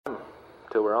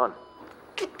Till we're on.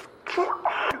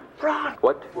 Ron!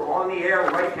 What? We're on the air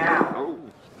right now.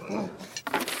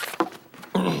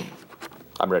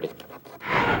 I'm ready.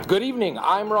 Good evening,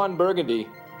 I'm Ron Burgundy.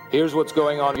 Here's what's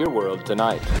going on in your world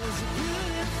tonight.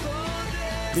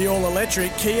 The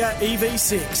all-electric Kia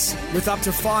EV6 with up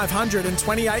to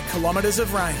 528 kilometres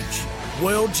of range.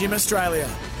 World Gym Australia.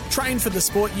 Train for the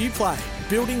sport you play,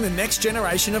 building the next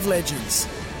generation of legends.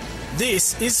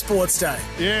 This is Sportsday.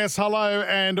 Yes, hello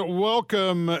and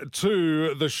welcome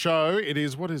to the show. It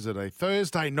is, a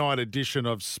Thursday night edition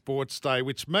of Sportsday,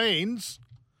 which means...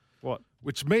 What?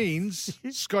 Which means,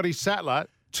 Scotty Sattler,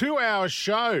 2-hour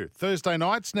show, Thursday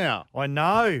nights now. I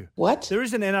know. What? There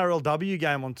is an NRLW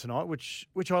game on tonight, which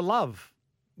I love.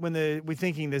 When we're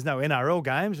thinking there's no NRL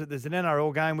games, but there's an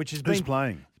NRL game which has been... Who's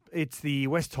playing? It's the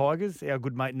West Tigers, our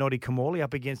good mate Noddy Kamali,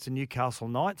 up against the Newcastle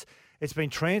Knights. It's been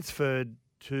transferred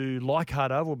to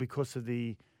Leichhardt Oval because of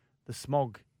the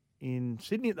smog in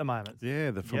Sydney at the moment. Yeah,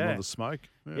 from all the smoke.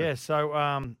 Yeah,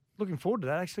 so looking forward to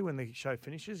that, actually, when the show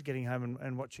finishes, getting home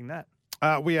and watching that.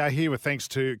 We are here with thanks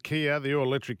to Kia, the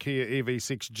all-electric Kia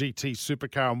EV6 GT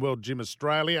Supercar and World Gym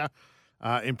Australia,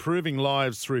 improving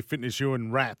lives through fitness. You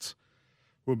and Rat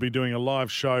will be doing a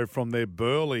live show from their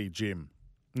Burleigh gym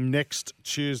next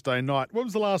Tuesday night. When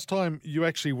was the last time you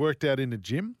actually worked out in a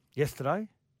gym? Yesterday.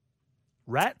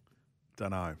 Rat?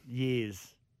 Don't know.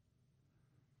 Years.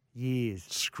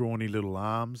 Scrawny little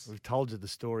arms. We've told you the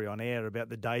story on air about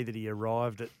the day that he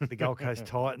arrived at the Gold Coast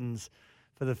Titans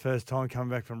for the first time coming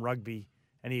back from rugby,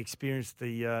 and he experienced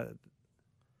the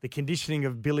conditioning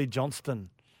of Billy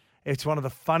Johnston. It's one of the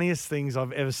funniest things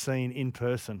I've ever seen in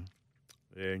person.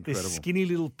 Yeah, incredible. This skinny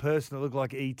little person that looked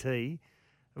like E.T.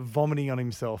 vomiting on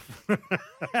himself.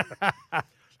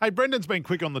 Hey, Brendan's been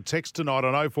quick on the text tonight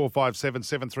on 0457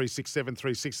 736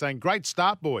 736 saying, great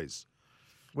start, boys.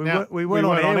 We weren't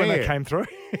on air when they came through.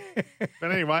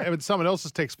 But anyway, it was someone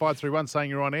else's text 531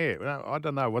 saying you're on air. Well, I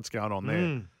don't know what's going on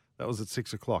there. That was at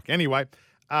 6 o'clock. Anyway,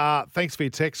 thanks for your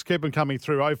text. Keep them coming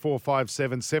through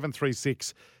 0457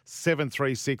 736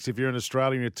 736 if you're in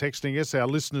Australia and you're texting us. Our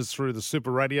listeners through the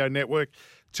Super Radio Network.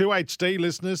 2HD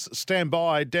listeners, stand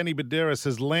by. Danny Baderas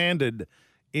has landed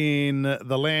in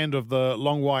the land of the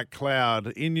long white cloud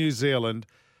in New Zealand,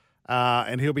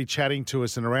 and he'll be chatting to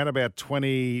us in around about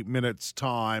 20 minutes'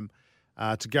 time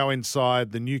to go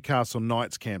inside the Newcastle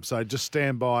Knights camp. So just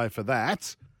stand by for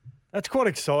that. That's quite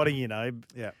exciting, you know.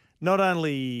 Yeah. Not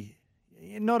only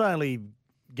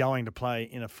going to play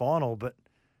in a final, but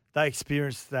they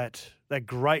experienced that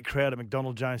great crowd at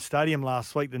McDonald Jones Stadium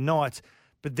last week, the Knights,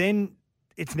 but then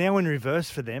it's now in reverse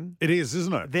for them. It is,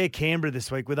 isn't it? They're Canberra this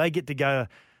week, where they get to go.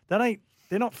 They're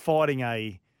not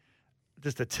fighting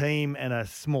just a team and a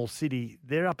small city.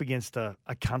 They're up against a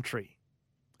country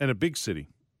And a big city.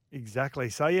 Exactly.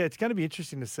 So yeah, it's going to be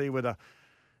interesting to see whether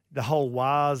the whole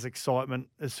WARS excitement,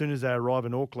 as soon as they arrive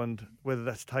in Auckland, whether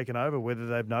that's taken over, whether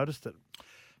they've noticed it.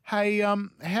 Hey,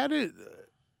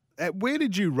 where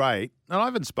did you rate? And I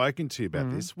haven't spoken to you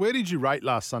about this. Where did you rate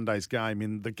last Sunday's game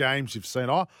in the games you've seen?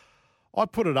 I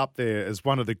put it up there as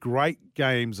one of the great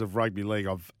games of rugby league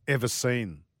I've ever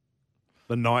seen.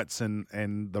 The Knights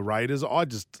and the Raiders.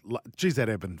 That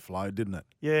ebbed and flowed, didn't it?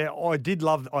 Yeah,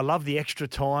 I love the extra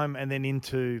time and then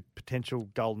into potential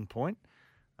golden point.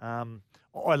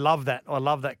 I love that. I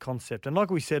love that concept. And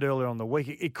like we said earlier on the week,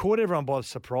 it caught everyone by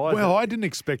surprise. Well, I didn't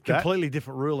expect that. Completely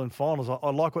different rule in finals.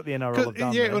 I like what the NRL have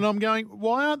done. Yeah, man. and I'm going,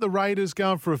 why aren't the Raiders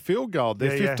going for a field goal?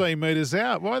 They're 15 metres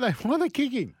out. Why are they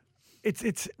kicking?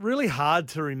 It's really hard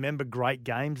to remember great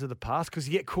games of the past because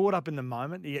you get caught up in the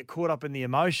moment, you get caught up in the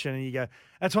emotion, and you go,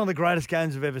 that's one of the greatest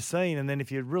games I've ever seen. And then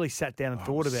if you really sat down and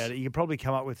thought about it, you could probably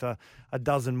come up with a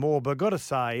dozen more. But I've got to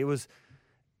say,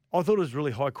 I thought it was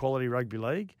really high-quality rugby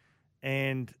league.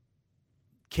 And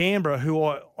Canberra, who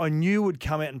I knew would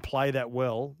come out and play that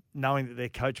well, knowing that they're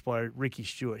coached by Ricky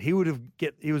Stewart, he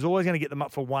was always going to get them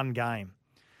up for one game.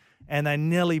 And they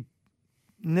nearly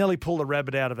pulled a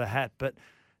rabbit out of a hat. But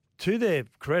to their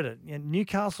credit,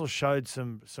 Newcastle showed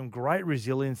some great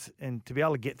resilience, and to be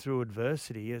able to get through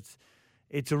adversity,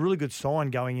 it's a really good sign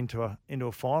going into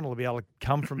a final to be able to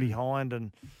come from behind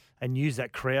and use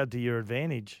that crowd to your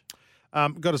advantage.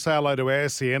 Got to say hello to our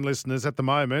SEN listeners at the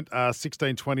moment.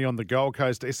 1620 on the Gold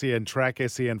Coast, SEN Track,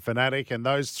 SEN Fanatic, and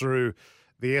those through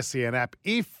the SEN app.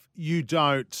 If you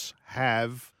don't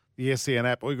have the SEN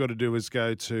app, all you've got to do is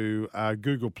go to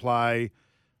Google Play.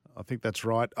 I think that's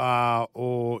right.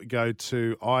 Or go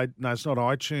to no, it's not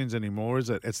iTunes anymore, is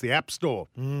it? It's the App Store.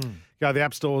 Go to the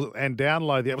App Store and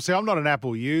download the app. See, I'm not an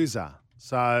Apple user,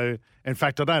 so in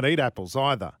fact, I don't eat apples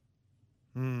either.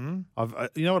 You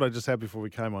know what I just had before we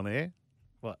came on air?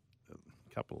 What?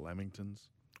 A couple of Lamingtons.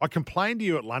 I complained to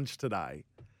you at lunch today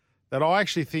that I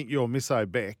actually think your Miss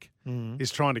O'Beck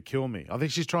is trying to kill me. I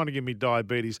think she's trying to give me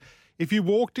diabetes. If you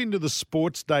walked into the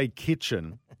Sportsday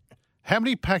kitchen, how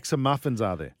many packs of muffins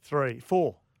are there? 3,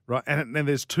 4. Right, and then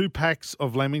there's 2 packs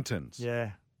of Lamingtons.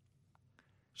 Yeah.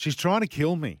 She's trying to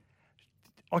kill me.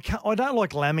 I don't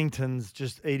like Lamingtons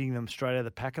just eating them straight out of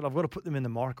the packet. I've got to put them in the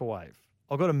microwave.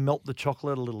 I've got to melt the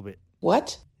chocolate a little bit.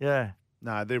 What? Yeah.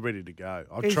 No, they're ready to go.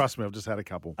 Trust me, I've just had a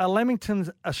couple. Are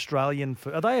Lamingtons Australian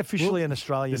food? Are they officially an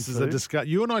Australian This food? is a discuss.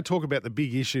 You and I talk about the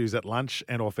big issues at lunch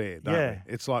and off air, don't Yeah.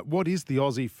 we? It's like, what is the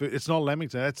Aussie food? It's not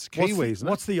Lamington. That's Kiwi, isn't it?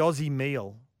 What's the Aussie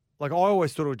meal? Like, I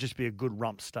always thought it would just be a good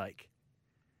rump steak.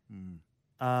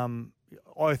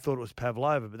 I thought it was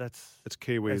pavlova, but It's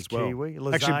Kiwi that's as well. Kiwi.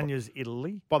 Actually, Lasagna's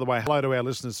Italy. by the way, hello to our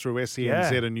listeners through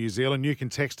SENZ and New Zealand. You can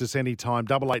text us anytime,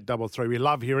 8833. We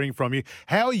love hearing from you.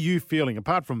 How are you feeling,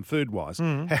 apart from food-wise,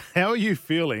 how are you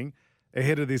feeling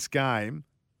ahead of this game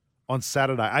on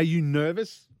Saturday? Are you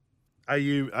nervous? Are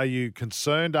you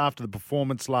concerned after the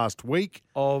performance last week?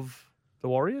 Of the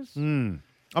Warriors? I'm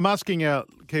asking our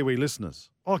Kiwi listeners.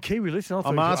 Oh, Kiwi, listen, I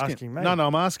thought you were asking me. No,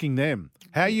 I'm asking them.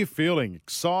 How are you feeling?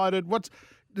 Excited?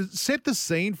 Set the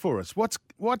scene for us.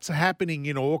 What's happening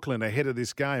in Auckland ahead of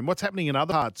this game? What's happening in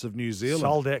other parts of New Zealand?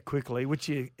 Sold out quickly, which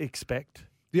you expect.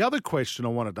 The other question I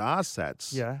wanted to ask,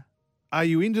 Sats. Yeah. Are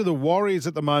you into the Warriors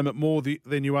at the moment more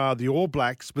than you are the All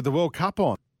Blacks with the World Cup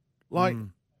on? Like,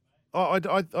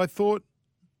 I thought...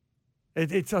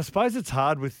 I suppose it's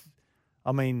hard with,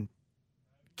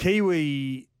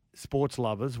 Kiwi sports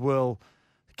lovers will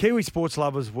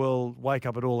wake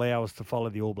up at all hours to follow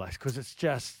the All Blacks because it's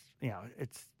just,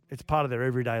 it's part of their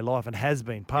everyday life and has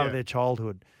been part of their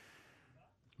childhood.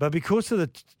 But because of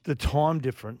the time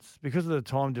difference, at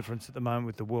the moment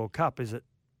with the World Cup, are they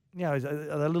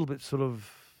a little bit sort of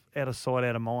out of sight,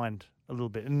 out of mind a little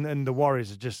bit. And the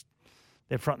Warriors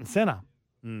they're front and centre.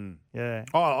 Yeah.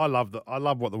 Oh, I love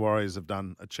what the Warriors have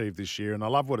achieved this year, and I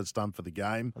love what it's done for the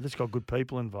game. I've just got good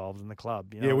people involved in the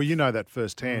club. Yeah, well, you know that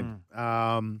firsthand.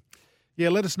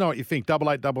 Let us know what you think.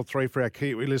 8833 for our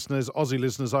Kiwi listeners, Aussie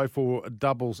listeners,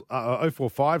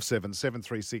 0457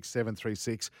 736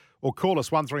 736, or call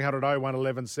us 1300 01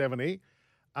 1170.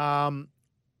 I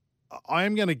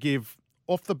am going to give,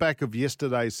 off the back of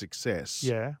yesterday's success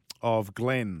of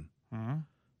Glenn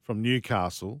from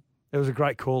Newcastle. It was a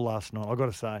great call last night, I've got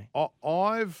to say.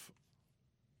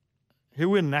 He'll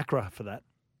win an ACRA for that.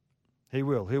 He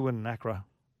will. He'll win an ACRA.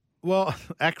 Well,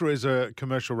 ACRA is a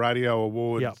commercial radio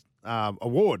award.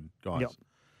 Award, guys. Yep.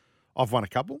 I've won a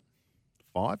couple.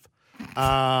 5.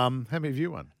 How many have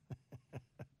you won?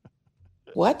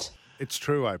 What? It's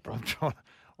true, Oprah.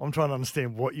 I'm trying to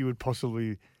understand what you would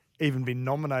possibly even be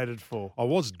nominated for. I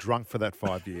was drunk for that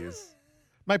 5 years.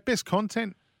 Mate, best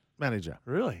content manager.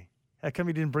 Really? How come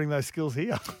you didn't bring those skills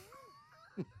here?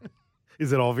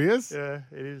 Is it obvious? Yeah,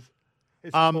 it is.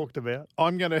 It's talked about.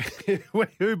 I'm going to...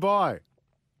 Who by?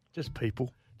 Just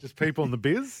people. Just people in the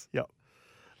biz? Yep.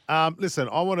 Listen,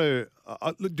 I want to...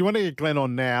 do you want to get Glenn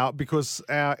on now? Because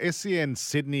our SEN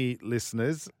Sydney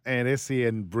listeners and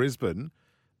SEN Brisbane,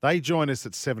 they join us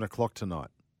at 7 o'clock tonight.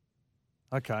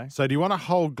 Okay. So do you want to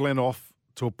hold Glenn off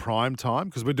till prime time?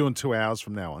 Because we're doing 2 hours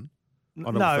from now on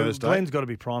a Thursday. Glenn's got to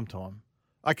be prime time.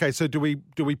 Okay, so do we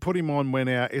put him on when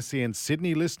our SEN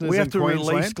Sydney listeners We have in to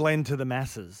Queensland? release Glenn to the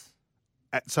masses.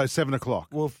 So 7 o'clock.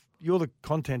 Well, you're the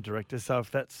content director, so if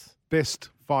that's...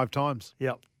 Best 5 times.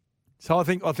 Yep. So I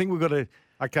think we've got to...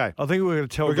 Okay. I think we're going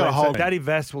to tell We've Glenn. got to hold him. Daddy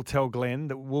Vass will tell Glenn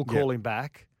that we'll call him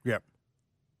back. Yep.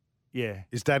 Yeah.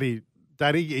 Is Daddy,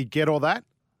 you get all that?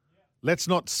 Let's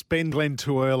not spend Glenn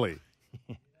too early.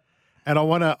 And I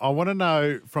want to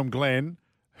know from Glenn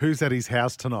who's at his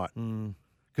house tonight.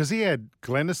 Because he had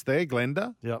Glennis there,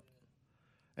 Glenda. Yep.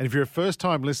 And if you're a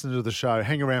first-time listener to the show,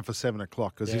 hang around for 7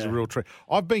 o'clock because he's a real treat.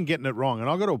 I've been getting it wrong, and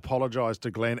I've got to apologise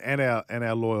to Glenn and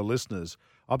our loyal listeners.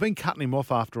 I've been cutting him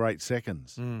off after 8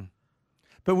 seconds.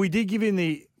 But we did give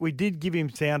him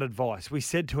sound advice. We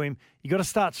said to him, "You got to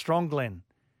start strong, Glenn.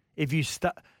 If you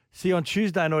see on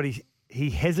Tuesday night he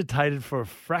hesitated for a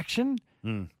fraction.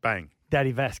 Bang.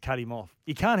 Daddy Vass cut him off.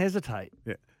 You can't hesitate.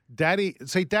 Yeah. Daddy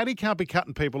can't be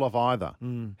cutting people off either.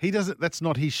 He doesn't. That's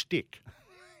not his shtick.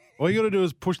 All you got to do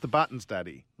is push the buttons,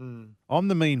 Daddy. I'm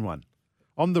the mean one.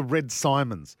 I'm the Red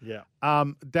Simons. Yeah.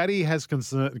 Daddy has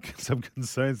some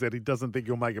concerns that he doesn't think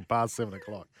you'll make it past 7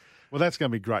 o'clock. Well, that's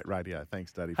going to be great radio.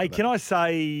 Thanks, Daddy. Hey, can I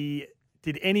say,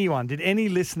 did any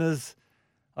listeners?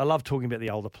 I love talking about the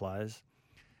older players.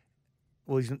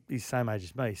 Well, he's the same age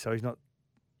as me, so he's not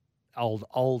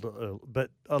older. But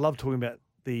I love talking about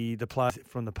the players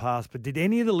from the past. But did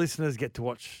any of the listeners get to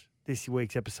watch this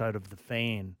week's episode of The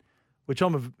Fan which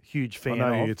I'm a huge I fan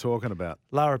know who of. you're talking about.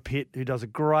 Lara Pitt, who does a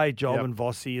great job, Yep. and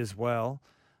Vossi as well.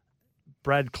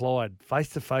 Brad Clyde, face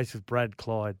to face with Brad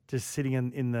Clyde, just sitting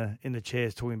in the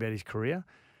chairs talking about his career.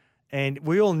 And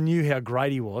we all knew how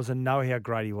great he was and know how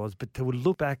great he was, but to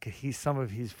look back at some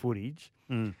of his footage,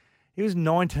 he was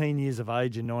 19 years of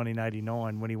age in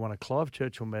 1989 when he won a Clive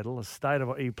Churchill medal.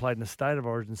 He played in a State of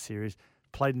Origin series,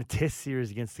 played in a Test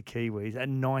series against the Kiwis at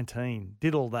 19.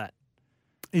 Did all that.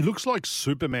 He looks like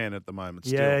Superman at the moment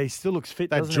still. Yeah, he still looks fit,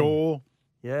 that doesn't jaw.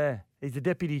 he? Yeah. He's the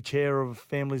deputy chair of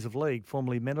Families of League,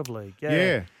 formerly Men of League.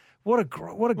 Yeah. What a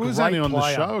great player. He was only on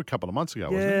the show a couple of months ago,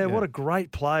 wasn't he? Yeah, what a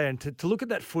great player. And to look at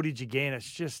that footage again, it's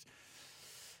just...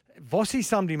 Vossi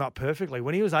summed him up perfectly.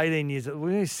 When he was 18 years,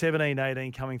 when he was 17,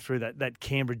 18 coming through that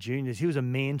Canberra Juniors, he was a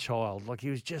man-child. Like, he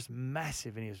was just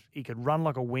massive, and he could run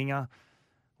like a winger.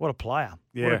 What a player.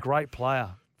 Yeah. What a great player.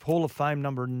 Hall of Fame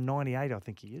number 98, I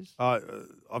think he is.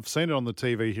 I've seen it on the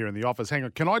TV here in the office. Hang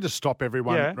on. Can I just stop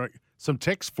everyone? Yeah. Right. Some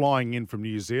text flying in from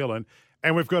New Zealand,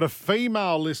 and we've got a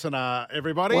female listener,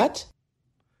 everybody. What?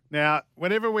 Now,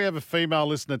 whenever we have a female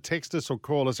listener text us or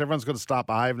call us, everyone's got to start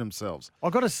behaving themselves.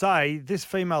 I've got to say, this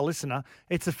female listener,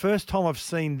 it's the first time I've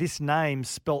seen this name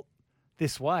spelt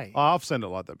this way. Oh, I've seen it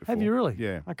like that before. Have you really?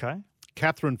 Yeah. Okay.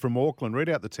 Catherine from Auckland. Read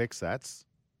out the text, that's.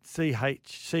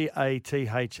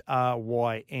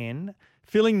 CATHRYN.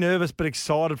 Feeling nervous but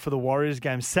excited for the Warriors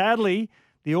game. Sadly,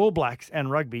 the All Blacks and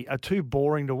rugby are too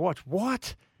boring to watch.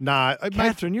 What? No.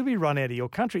 Catherine, you'll be run out of your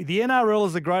country. The NRL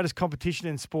is the greatest competition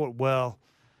in sport. Well,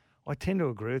 I tend to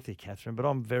agree with you, Catherine, but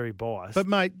I'm very biased. But,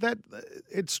 mate,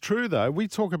 it's true, though. We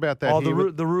talk about that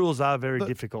here. The rules are very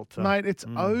difficult. Mate, it's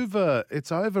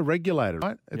over-regulated,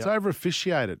 right? It's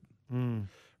over-officiated.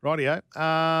 Rightio.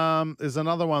 There's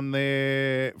another one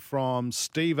there from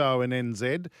Steve-O in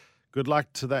NZ. Good luck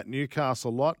to that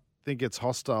Newcastle lot. Think it's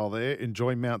hostile there.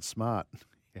 Enjoy Mount Smart.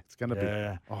 It's going to be.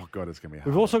 Oh, God, it's going to be hard.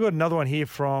 We've also got another one here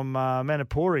from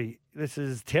Manapuri. This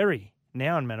is Terry,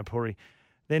 now in Manapuri.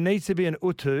 There needs to be an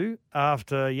utu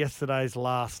after yesterday's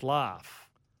last laugh.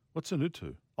 What's an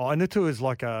utu? Oh, an utu is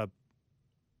like got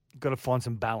to find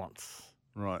some balance.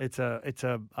 Right. It's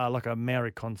like a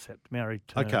Maori concept, Maori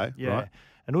term. Okay, yeah. right.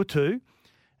 An utu,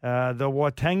 the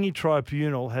Waitangi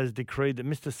Tribunal has decreed that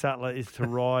Mr. Sattler is to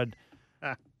ride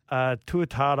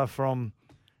tuatara from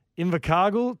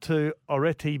Invercargill to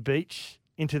Oreti Beach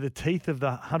into the teeth of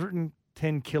the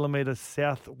 110-kilometre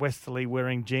southwesterly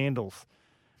wearing jandals,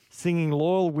 singing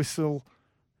loyal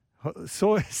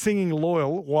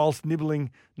whilst nibbling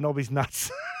Nobby's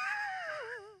nuts.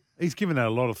 He's given that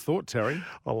a lot of thought, Terry.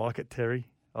 I like it, Terry.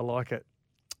 I like it.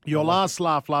 Your last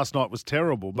laugh last night was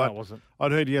terrible, but No, it wasn't.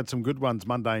 I'd heard you had some good ones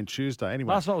Monday and Tuesday.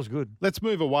 Anyway, Last night was good. let's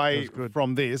move away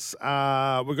from this.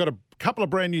 We've got a couple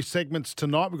of brand new segments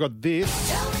tonight. We've got this.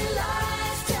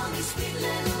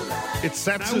 It's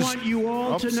Sats's. I want you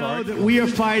all to know that we are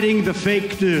fighting the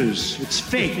fake news. It's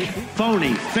fake,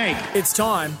 phony, fake. It's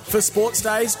time for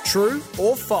Sportsday's True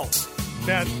or False.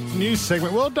 Now, news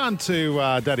segment. Well done to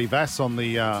Daddy Vass on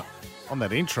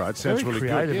that intro. It sounds Very really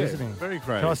creative, good. isn't he? Very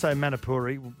Can I creative. say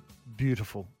Manapuri?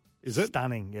 Beautiful. Is it?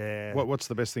 Stunning, yeah. What's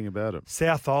the best thing about it?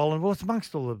 South Island. Well, it's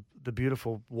amongst all the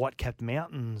beautiful white-capped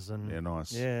mountains. And Yeah,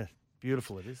 nice. Yeah,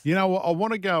 beautiful it is. You know what? I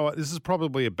want to go. This is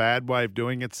probably a bad way of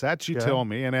doing it, Sats. You tell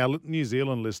me, and our New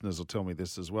Zealand listeners will tell me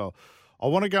this as well. I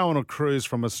want to go on a cruise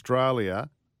from Australia,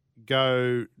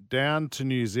 go down to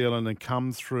New Zealand, and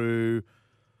come through.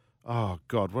 Oh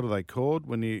God, what are they called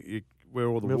when you where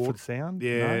all the Milford water? Sound?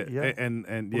 Yeah, No? Yeah. and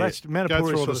Well, yeah, that's go Manapuri through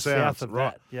all sort the of sounds, south of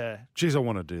right? that. Yeah. Geez, I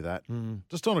want to do that.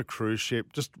 Just on a cruise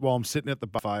ship, just while I'm sitting at the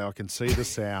buffet, I can see the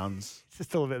sounds. It's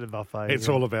just all about the buffet. It's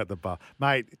yeah. all about the buffet,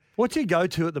 mate. What's your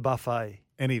go-to at the buffet?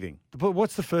 Anything. But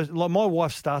what's the first? Like my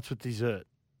wife starts with dessert.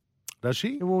 Does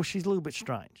she? Well, she's a little bit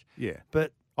strange. Yeah.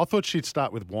 But I thought she'd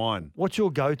start with wine. what's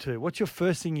your go-to? What's your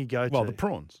first thing you go to? Well, the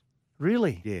prawns.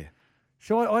 Really? Yeah.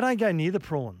 So I don't go near the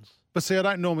prawns. But see, I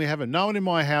don't normally have it. No one in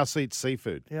my house eats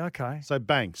seafood. Yeah, okay. So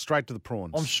bang, straight to the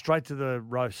prawns. I'm straight to the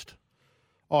roast.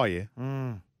 Oh, yeah.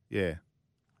 Yeah.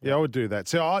 Yeah, I would do that.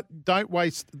 So I don't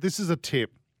waste. This is a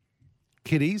tip.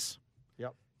 Kiddies,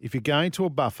 Yep. if you're going to a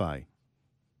buffet,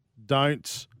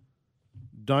 don't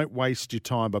waste your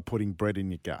time by putting bread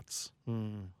in your guts.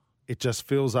 It just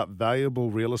fills up valuable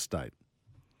real estate.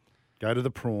 Go to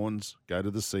the prawns, go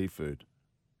to the seafood.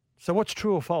 So what's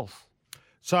true or false?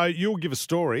 So you'll give a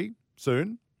story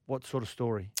soon. What sort of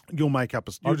story? You'll make up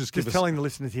a. You'll I'm just give us. telling the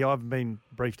listeners here, I haven't been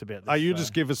briefed about this. You so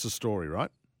just give us a story,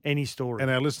 right? any story.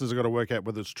 And our listeners have got to work out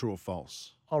whether it's true or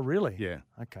false. Oh, really? Yeah.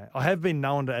 Okay. I have been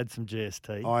known to add some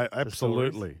GST.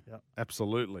 Absolutely. Yep.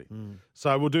 Absolutely.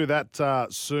 So we'll do that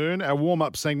soon. Our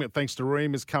warm-up segment, thanks to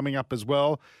Reem, is coming up as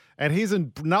well. And here's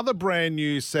another brand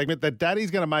new segment that Daddy's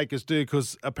going to make us do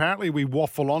because apparently we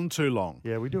waffle on too long.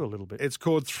 Yeah, we do a little bit. It's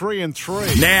called 3 and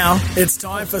 3. Now it's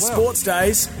time for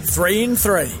Sportsday's 3 in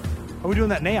 3. Are we doing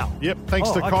that now? Yep, thanks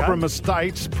to Cobram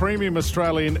Estates, premium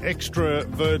Australian extra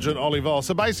virgin olive oil.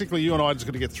 So basically, you and I are just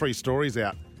going to get 3 stories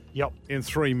out in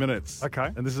 3 minutes. Okay.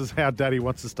 And this is how Daddy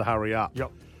wants us to hurry up.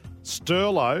 Yep.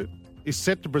 Sterlo is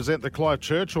set to present the Clive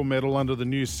Churchill Medal under the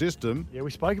new system. Yeah, we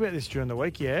spoke about this during the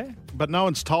week, yeah. But no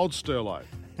one's told Sterlo.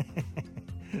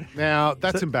 Now,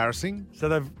 that's embarrassing. So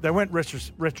they went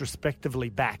retrospectively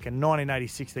back. In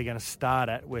 1986, they're going to start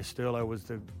at where Sterlo was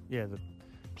the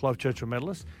Clive Churchill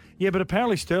medalist. Yeah, but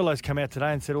apparently Sterlo's come out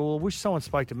today and said, I wish someone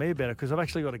spoke to me about it because I've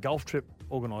actually got a golf trip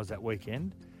organised that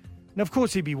weekend. Now, of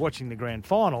course, he'd be watching the grand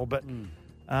final, but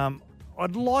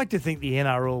I'd like to think the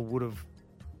NRL would have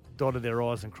dotted their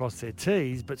I's and crossed their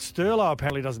T's, but Sterlo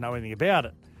apparently doesn't know anything about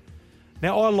it.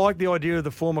 Now, I like the idea of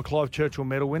the former Clive Churchill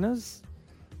medal winners.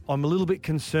 I'm a little bit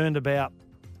concerned about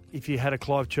if you had a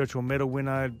Clive Churchill medal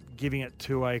winner giving it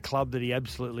to a club that he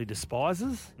absolutely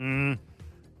despises. Yeah,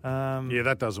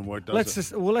 that doesn't work, does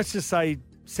it? Let's just say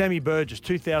Sammy Burgess,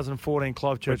 2014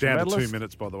 Clive Churchill We're down medalist. to 2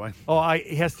 minutes, by the way.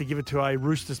 He has to give it to a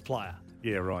Roosters player.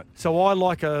 Yeah, right. So I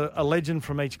like a legend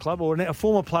from each club or a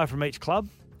former player from each club,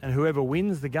 and whoever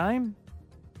wins the game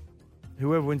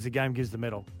gives the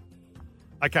medal.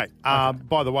 Okay.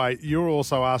 By the way, you were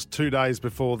also asked 2 days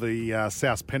before the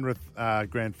South Penrith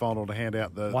grand final to hand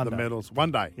out the medals.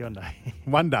 1 day. 1 day.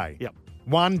 1 day. Yep.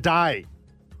 1 day.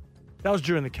 That was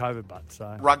during the COVID, but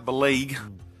so. Rugby league.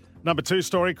 Number 2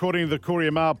 story, according to the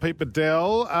Courier Mail, Pete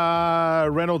Bedell,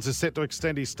 Reynolds is set to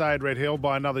extend his stay at Red Hill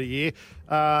by another year.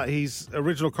 His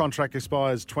original contract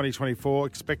expires 2024,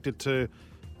 expected to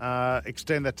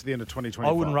extend that to the end of 2025.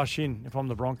 I wouldn't rush in if I'm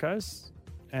the Broncos.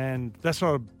 And that's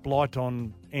not a blight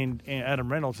on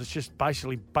Adam Reynolds. It's just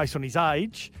basically based on his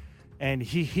age and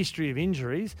his history of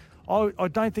injuries. I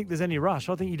don't think there's any rush.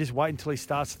 I think you just wait until he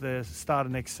starts the start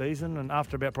of next season, and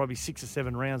after about probably 6 or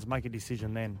 7 rounds, make a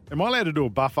decision then. Am I allowed to do a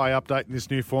buffet update in this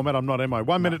new format? I'm not, am I?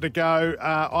 1 minute to go.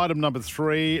 Item number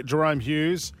 3, Jerome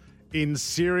Hughes in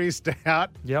serious doubt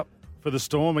for the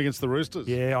Storm against the Roosters.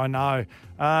 Yeah, I know.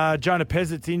 Jonah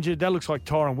Pezzit's injured. That looks like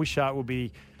Tyron Wishart will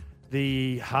be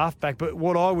the halfback. But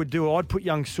what I would do, I'd put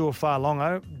young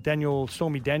Su'a-Fa'alongo.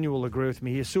 Stormy Daniel will agree with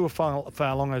me here.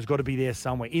 Su'a-Fa'alongo's got to be there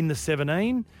somewhere in the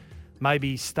 17.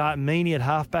 Maybe start Meaney at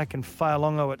halfback and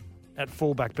Fa'alongo at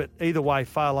fullback. But either way,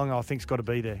 Fa'alongo I think's got to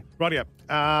be there. Rightio.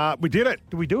 We did it.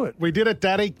 Did we do it? We did it,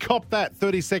 Daddy. Cop that.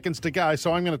 30 seconds to go.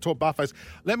 So I'm going to talk buffets.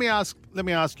 Let me ask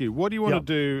you, what do you want to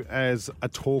do as a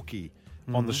talkie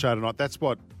on the show tonight? That's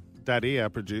what Daddy, our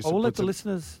producer. We'll let the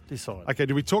listeners decide. Okay,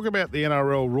 do we talk about the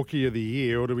NRL Rookie of the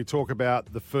Year or do we talk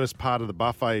about the first part of the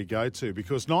buffet you go to?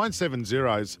 Because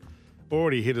 970's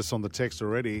already hit us on the text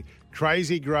already.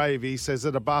 Crazy Gravy says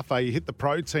at a buffet you hit the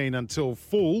protein until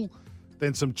full,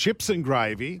 then some chips and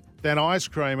gravy, then ice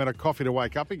cream and a coffee to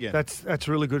wake up again. That's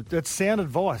really good. That's sound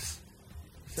advice.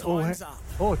 Time's up.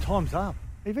 Oh, time's up.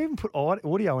 They've even put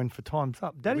audio in for time's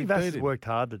up. Daddy Vass has worked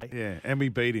hard today. Yeah, and we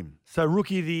beat him. So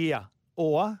Rookie of the Year.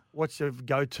 Or what's your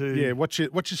go-to? Yeah, what's your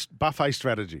buffet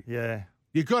strategy? Yeah.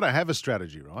 You've got to have a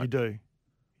strategy, right? You do.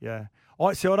 Yeah.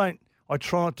 I try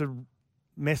not to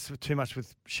mess too much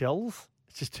with shells.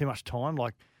 It's just too much time,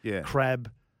 like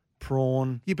crab,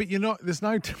 prawn. Yeah, but there's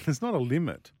not a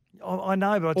limit. I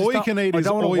know, but I all you can eat is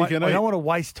all you can eat. I don't want to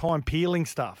waste time peeling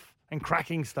stuff and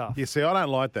cracking stuff. Yeah, see, I don't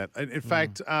like that. In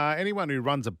fact, anyone who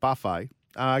runs a buffet,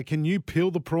 can you peel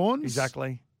the prawns?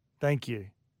 Exactly. Thank you.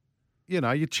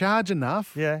 You charge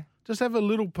enough. Yeah. Just have a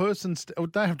little person.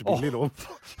 It don't have to be little.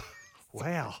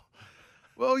 Wow.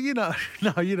 Well,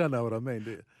 no, you don't know what I mean,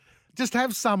 do you? Just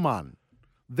have someone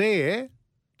there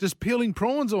just peeling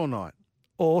prawns all night.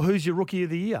 Or who's your Rookie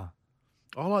of the Year?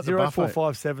 I like the buffet.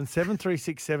 0457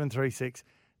 736 736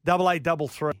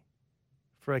 8833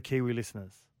 for our Kiwi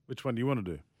listeners. Which one do you want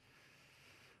to do?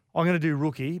 I'm going to do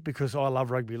Rookie because I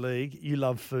love rugby league. You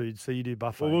love food, so you do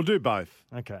buffet. Well, we'll do both.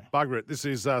 Okay. Bugger it. This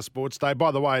is Sports Day.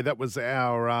 By the way, that was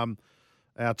our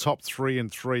top 3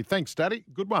 and 3. Thanks, Daddy.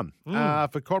 Good one.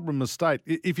 For Cobram Estate.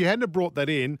 If you hadn't have brought that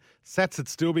in, Sats would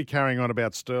still be carrying on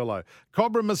about Sterlo.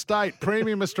 Cobram Estate,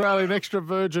 premium Australian extra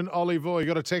virgin olive oil. You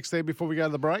got a text there before we go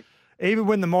to the break? Even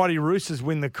when the mighty Roosters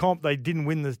win the comp, they didn't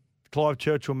win the Clive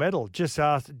Churchill medal. Just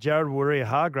asked Jared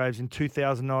Warrior-Hargraves in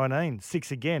 2019.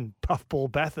 6 again. Puffball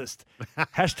Bathurst.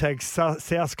 Hashtag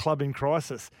South Club in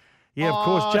crisis. Yeah, of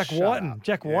course, Jack Whiten.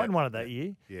 Jack Whiten won it that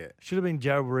year. Yeah. Should have been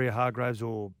Jared Warrior-Hargraves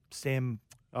or Sam.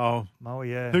 Oh,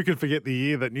 yeah. Who can forget the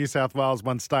year that New South Wales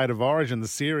won State of Origin, the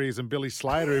series, and Billy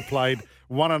Slater, who played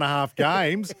 1.5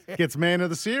 games, gets man of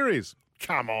the series?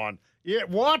 Come on. Yeah,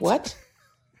 what? What?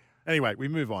 Anyway, we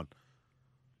move on.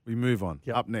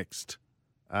 Yep. Up next,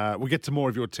 we'll get to more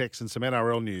of your texts and some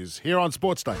NRL news here on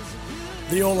Sportsday.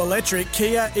 The all-electric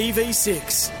Kia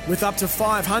EV6 with up to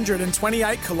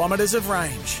 528 kilometres of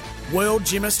range. World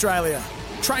Gym Australia.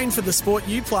 Train for the sport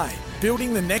you play,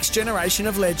 building the next generation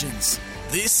of legends.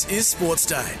 This is Sports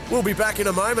Day. We'll be back in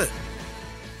a moment.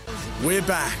 We're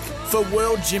back for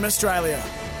World Gym Australia.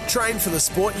 Train for the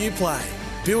sport you play,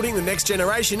 building the next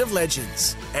generation of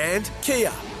legends. And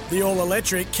Kia. The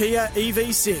all-electric Kia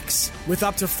EV6 with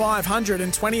up to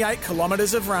 528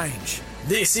 kilometres of range.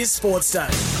 This is Sports Day.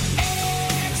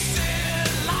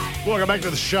 Welcome back to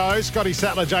the show. Scotty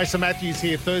Sattler, Jason Matthews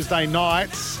here Thursday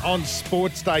nights on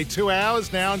Sports Day. 2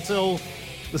 hours now until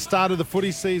the start of the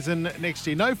footy season next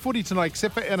year. No footy tonight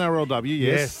except for NRLW,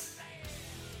 yes.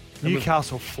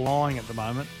 Newcastle flying at the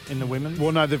moment in the women.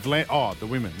 Well, no, they've landed. Oh, the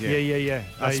women, yeah.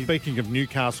 Yeah. Speaking of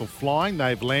Newcastle flying,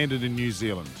 they've landed in New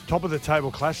Zealand. Top of the table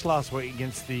clash last week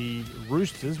against the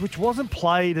Roosters, which wasn't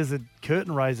played as a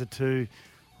curtain raiser to.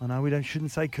 I know we shouldn't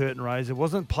say curtain raiser. It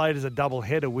wasn't played as a double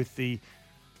header with the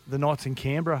Knights in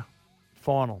Canberra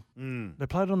final. They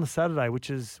played it on the Saturday,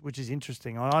 which is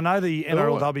interesting. I know the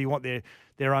NRLW want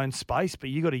their own space,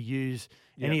 but you got to use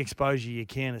any exposure you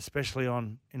can, especially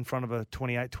in front of a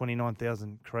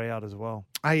 29,000 crowd as well.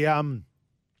 Hey,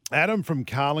 Adam from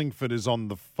Carlingford is on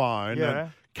the phone. Yeah.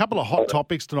 A couple of hot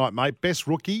topics tonight, mate. Best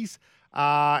rookies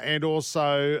and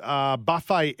also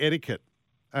buffet etiquette.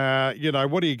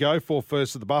 What do you go for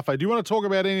first at the buffet? Do you want to talk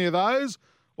about any of those?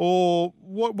 Or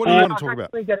what do you want to talk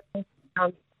about?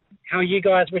 How you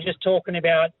guys were just talking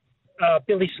about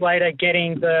Billy Slater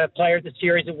getting the Player of the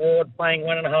Series award, playing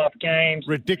 1.5 games.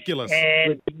 Ridiculous.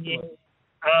 And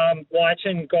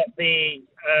Whiten got the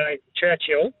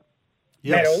Churchill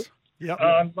medal. Yep.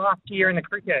 Last year in the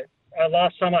cricket,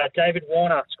 last summer, David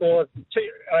Warner scored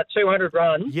 200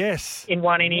 runs in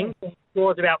one inning,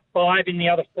 scores about 5 in the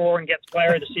other 4 and gets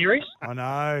Player of the Series. I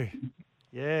know.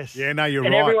 Yes. Yeah, no, you're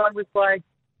and right. Everyone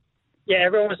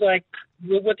was like,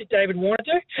 well, what did David Warner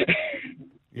do?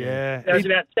 Yeah. There was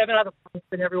about 7 other players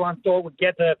that everyone thought would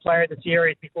get the Player of the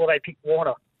Series before they picked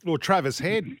Warner. Well, Travis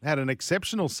Head had an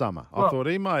exceptional summer. I thought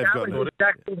he may have gotten it.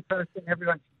 Exactly the person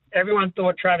everyone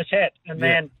thought Travis Head, and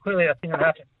then clearly that didn't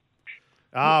happen.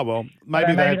 Ah, well,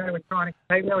 maybe they were trying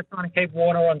to keep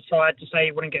Warner on side to say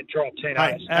he wouldn't get dropped. Who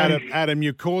knows? Hey, Adam,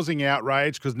 you're causing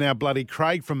outrage because now bloody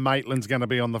Craig from Maitland's going to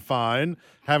be on the phone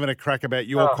having a crack about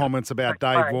your comments about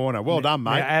Dave Warner. Well done,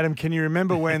 mate. Now, Adam, can you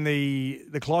remember when the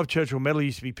Clive Churchill medal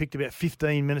used to be picked about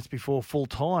 15 minutes before full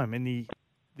time in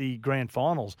the grand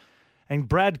finals? And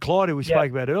Brad Clyde, who we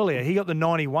spoke about earlier, he got the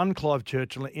 91 Clive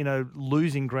Churchill in a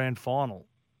losing grand final.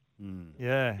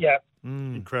 Yeah. Yeah.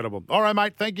 Incredible. All right,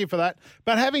 mate, thank you for that.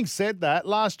 But having said that,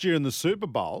 last year in the Super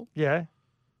Bowl, the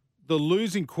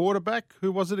losing quarterback,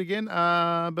 who was it again?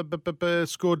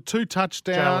 Scored 2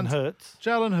 touchdowns.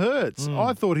 Jalen Hurts.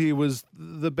 I thought he was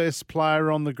the best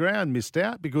player on the ground, missed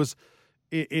out because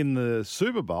in the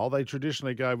Super Bowl, they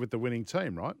traditionally go with the winning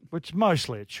team, right? Which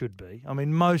mostly it should be. I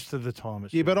mean, most of the time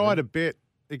it should be. Yeah, but I'd have bet,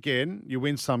 again, you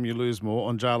win some, you lose more,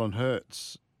 on Jalen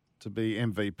Hurts to be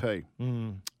MVP.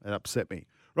 It upset me.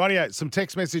 Rightio, some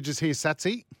text messages here,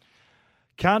 Satsy.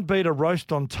 Can't beat a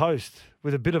roast on toast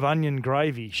with a bit of onion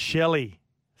gravy. Shelley,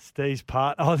 Steve's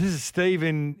part. Oh, this is Steve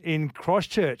in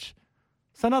Christchurch.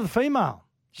 It's another female.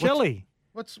 Shelley.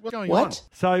 What's going on?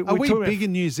 So are we big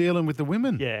in New Zealand with the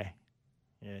women? Yeah.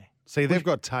 See, they've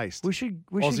got taste. We should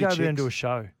go there and do a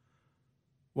show.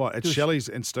 What, at Shelley's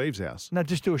and Steve's house? No,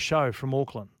 just do a show from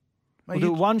Auckland. We'll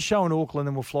do one show in Auckland,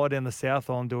 then we'll fly down the South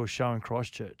Island and do a show in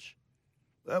Christchurch.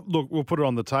 Look, we'll put it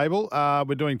on the table.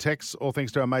 We're doing texts, all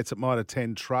thanks to our mates at Mitre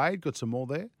 10 Trade. Got some more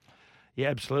there? Yeah,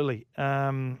 absolutely.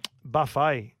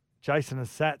 Buffet, Jason and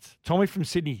Sats. Tommy from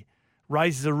Sydney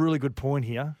raises a really good point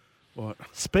here. What?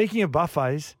 Speaking of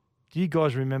buffets, do you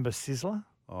guys remember Sizzler?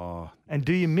 Oh. And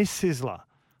do you miss Sizzler?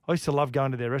 I used to love going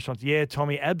to their restaurants. Yeah,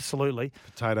 Tommy, absolutely.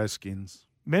 Potato skins.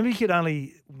 Remember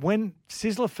when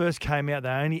Sizzler first came out, they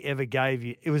only ever gave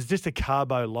you, it was just a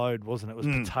carbo load, wasn't it? It was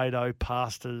potato,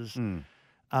 pastas.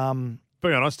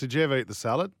 Be honest, did you ever eat the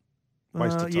salad?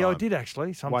 Waste of time. Yeah, I did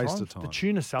actually sometimes. Waste of time. The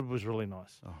tuna salad was really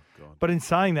nice. Oh, God. But in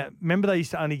saying that, remember they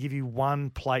used to only give you 1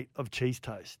 plate of cheese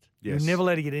toast? Yes. You never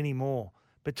let it get any more.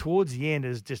 But towards the end, it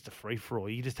was just a free-for-all.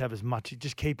 You just have as much. You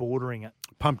just keep ordering it.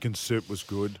 Pumpkin soup was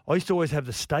good. I used to always have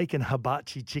the steak and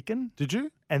hibachi chicken. Did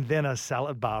you? And then a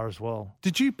salad bar as well.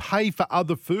 Did you pay for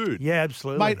other food? Yeah,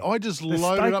 absolutely. Mate, I just loaded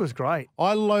up. The steak was great.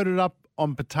 I loaded up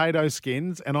on potato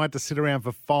skins and I had to sit around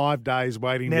for 5 days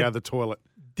waiting to go to the toilet.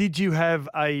 Did you have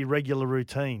a regular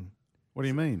routine? What do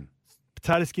you mean?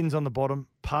 Potato skins on the bottom,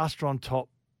 pasta on top,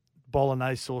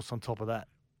 bolognese sauce on top of that.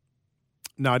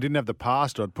 No, I didn't have the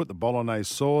pasta. I'd put the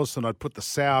bolognese sauce and I'd put the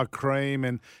sour cream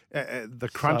and the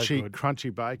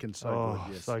crunchy bacon. So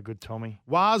good, yes. So good, Tommy.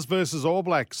 Waz versus All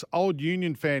Blacks. Old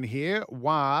Union fan here.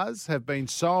 Waz have been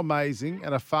so amazing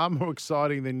and are far more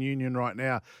exciting than Union right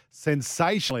now.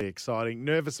 Sensationally exciting.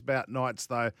 Nervous about Knights,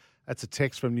 though. That's a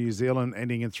text from New Zealand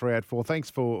ending in 384. Thanks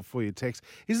for your text.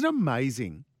 Isn't it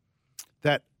amazing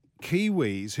that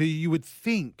Kiwis, who you would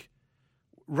think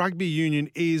rugby union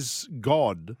is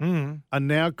God, are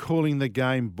now calling the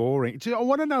game boring? I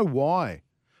want to know why.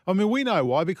 I mean, we know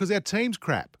why, because our team's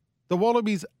crap. The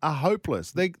Wallabies are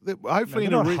hopeless. They're hopefully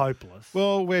not hopeless.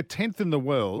 Well, we're 10th in the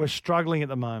world. We're struggling at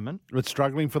the moment. We're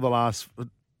struggling for the last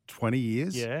 20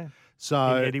 years. Yeah.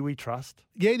 So in Eddie, we trust.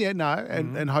 Yeah, no,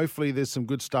 and hopefully there's some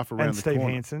good stuff around and the Steve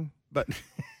corner. Hansen. But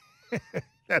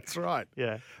that's right.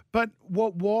 Yeah. But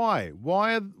why?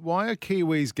 Why are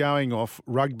Kiwis going off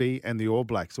rugby and the All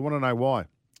Blacks? I want to know why.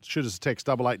 Shoot us a text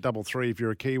 8833 if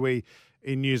you're a Kiwi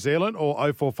in New Zealand, or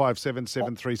 0457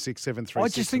 736 736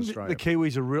 I just think that the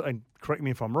Kiwis are real, and correct me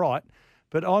if I'm right,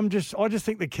 but I just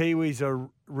think the Kiwis are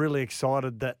really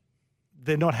excited that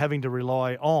they're not having to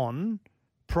rely on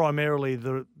primarily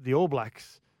the All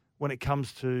Blacks when it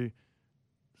comes to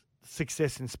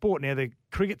success in sport. Now, the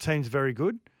cricket team's very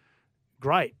good,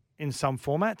 great in some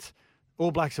formats.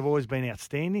 All Blacks have always been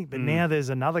outstanding, but now there's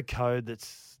another code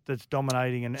that's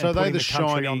dominating and putting the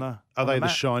country on the Are they the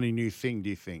map. shiny new thing, do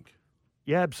you think?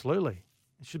 Yeah, absolutely.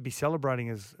 They should be celebrating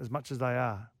as much as they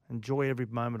are. Enjoy every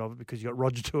moment of it, because you got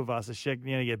Roger Tuivasa-Sheck,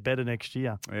 you get better next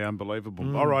year. Yeah,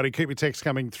 unbelievable. All righty, keep your text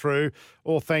coming through.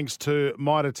 All thanks to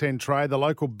Mitre 10 Trade, the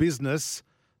local business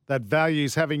that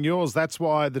values having yours. That's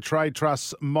why the Trade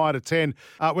trusts Mitre 10.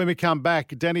 When we come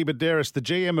back, Danny Baderis, the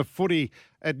GM of footy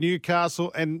at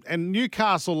Newcastle, and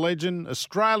Newcastle legend,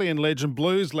 Australian legend,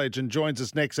 Blues legend, joins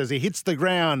us next as he hits the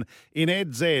ground in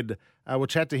Ed Z. We'll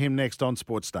chat to him next on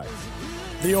Sportsday.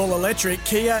 The all-electric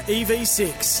Kia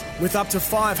EV6 with up to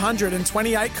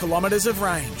 528 kilometres of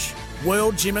range.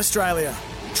 World Gym Australia.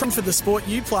 Train for the sport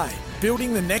you play,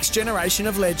 building the next generation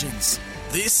of legends.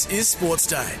 This is Sports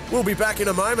Day. We'll be back in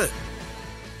a moment.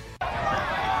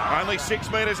 Only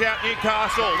 6 metres out,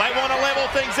 Newcastle. They want to level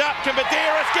things up. Can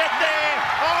Baderis get there?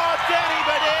 Oh, Danny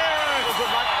Baderis,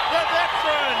 the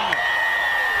veteran.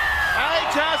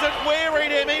 Age hasn't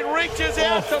wearied him. He reaches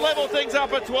out to level things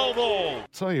up at 12 all.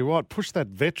 Tell you what, push that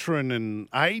veteran and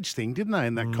age thing, didn't they,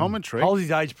 in that commentary? Holds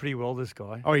his age pretty well, this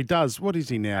guy. Oh, he does. What is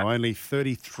he now? Only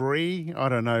 33? I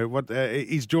don't know. What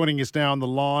he's joining us now on the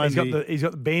line. He's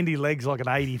got the bandy legs like an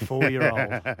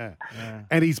 84-year-old. Yeah.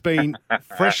 And he's been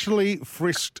freshly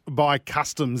frisked by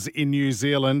customs in New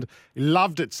Zealand. He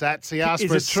loved it, Sats. He asked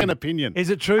for a second opinion. Is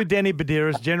it true, Danny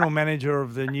Baderis, general manager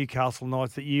of the Newcastle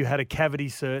Knights, that you had a cavity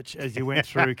search as you went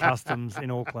through customs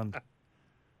in Auckland?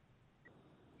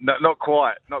 No, not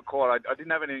quite. I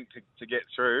didn't have anything to get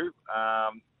through. I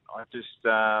just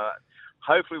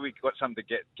hopefully we got something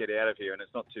to get out of here, and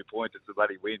it's not 2 points; it's a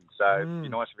bloody win. So it'd be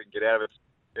nice if we can get out of it.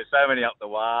 There's so many up the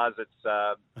wires. It's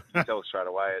you can tell straight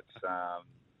away. It's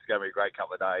going to be a great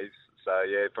couple of days. So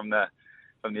yeah, from the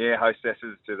air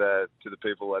hostesses to the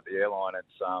people at the airline,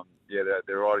 it's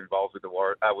they're right involved with the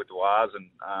wires, and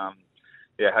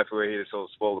hopefully we're here to sort of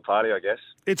spoil the party, I guess.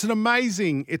 It's an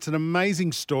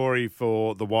amazing story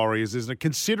for the Warriors, isn't it?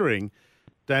 Considering,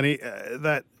 Danny,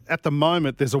 that at the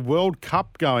moment there's a World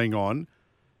Cup going on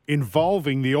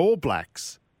involving the All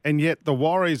Blacks, and yet the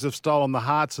Warriors have stolen the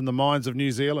hearts and the minds of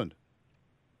New Zealand.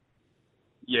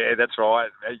 Yeah, that's right.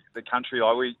 The country,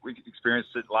 we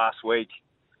experienced it last weekend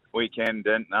with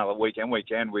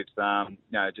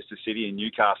just the city in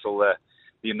Newcastle,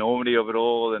 the enormity of it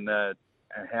all, and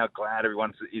how glad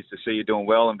everyone is to see you doing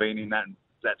well and being in that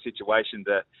situation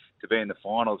to be in the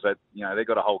finals. That they've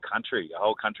got a whole country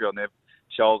on their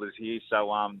shoulders here. So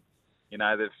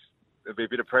there'll be a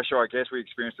bit of pressure, I guess. We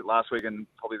experienced it last week, and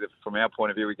probably from our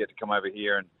point of view, we get to come over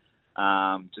here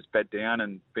and just bed down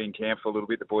and be in camp for a little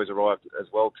bit. The boys arrived as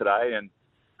well today, and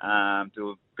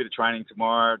do a bit of training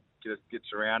tomorrow, get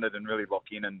surrounded and really lock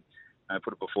in and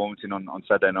put a performance in on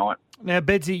Saturday night. Now,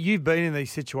 Bedsy, you've been in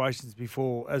these situations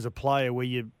before as a player where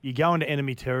you go into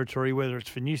enemy territory, whether it's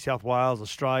for New South Wales,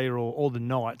 Australia, or the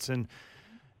Knights, and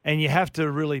you have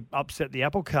to really upset the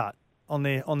apple cart on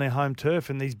their home turf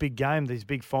in these big games, these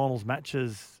big finals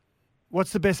matches.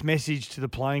 What's the best message to the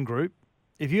playing group?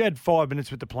 If you had 5 minutes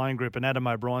with the playing group and Adam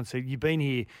O'Brien said, you've been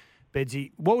here,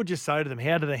 Bedsy, what would you say to them?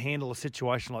 How do they handle a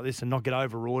situation like this and not get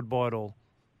overawed by it all?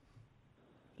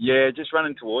 Yeah, just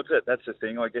running towards it. That's the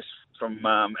thing, I guess.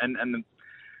 And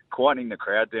quietening the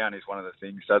crowd down is one of the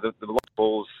things. So the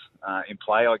balls in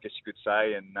play, I guess you could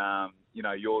say, and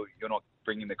you're not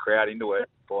bringing the crowd into it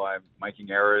by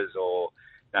making errors or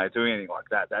doing anything like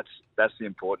that. That's the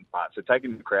important part. So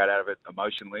taking the crowd out of it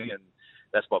emotionally, and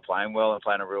that's by playing well and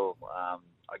playing a real,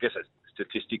 I guess, a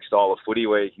statistic style of footy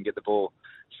where you can get the ball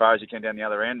as far as you can down the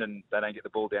other end and they don't get the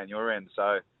ball down your end.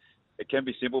 So it can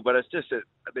be simple, but it's just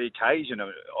the occasion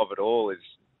of it all is,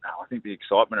 I think, the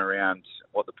excitement around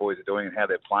what the boys are doing and how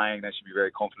they're playing. They should be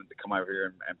very confident to come over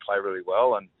here and play really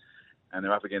well. And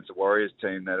they're up against a Warriors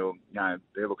team that'll,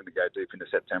 they're looking to go deep into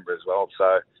September as well.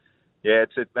 So, yeah,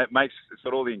 it's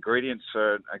got all the ingredients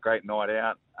for a great night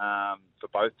out for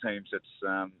both teams. It's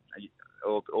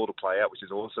all to play out, which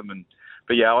is awesome.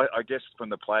 But yeah, I guess from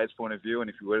the players' point of view, and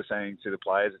if you were saying to the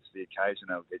players, it's the occasion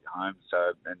that'll get you home.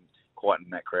 So and quieten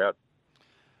that crowd.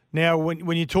 Now,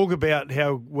 when you talk about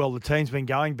how well the team's been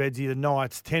going, Bedsy, the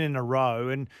Knights 10 in a row,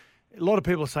 and a lot of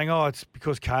people are saying, it's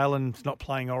because Caelan's not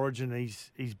playing Origin.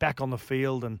 He's back on the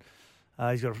field and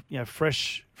he's got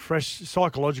fresh.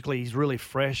 Psychologically, he's really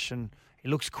fresh and he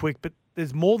looks quick. But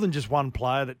there's more than just one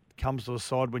player that comes to the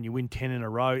side when you win 10 in a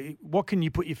row. What can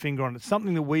you put your finger on? It's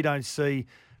something that we don't see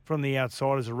from the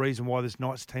outside as a reason why this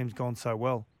Knights team's gone so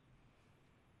well.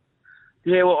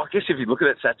 Yeah, well, I guess if you look at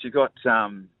it, Sats, you've got,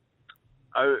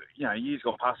 years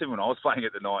gone past, even when I was playing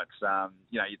at the Knights,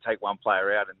 you take one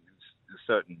player out and there's a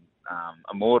certain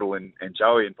immortal and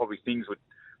Joey, and probably things would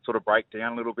sort of break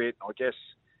down a little bit. I guess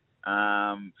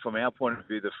from our point of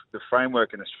view, the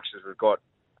framework and the structures we've got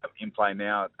in play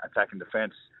now, attack and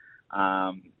defence,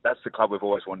 that's the club we've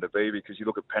always wanted to be, because you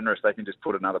look at Penrith, they can just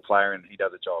put another player in and he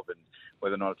does a job, and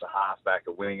whether or not it's a halfback,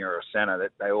 a winger or a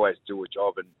centre, they always do a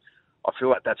job. And I feel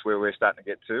like that's where we're starting to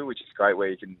get to, which is great, where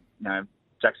you can,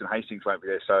 Jackson Hastings won't be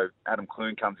there, so Adam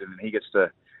Clune comes in and he gets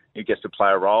to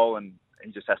play a role, and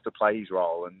he just has to play his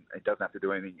role, and he doesn't have to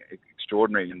do anything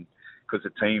extraordinary, and because the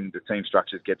team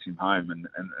structures gets him home and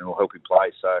will help him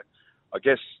play. So I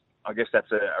guess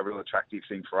that's a real attractive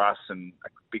thing for us and a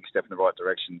big step in the right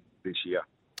direction this year.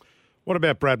 What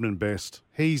about Bradman Best?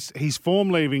 His form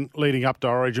leading up to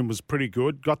Origin was pretty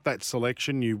good. Got that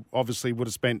selection. You obviously would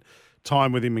have spent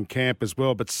time with him in camp as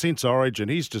well, but since Origin,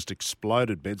 he's just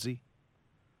exploded, Bedsy.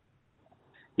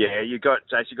 Yeah, you got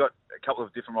a couple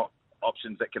of different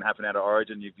options that can happen out of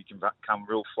Origin. You can come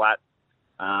real flat.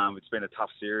 It's been a tough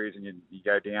series, and you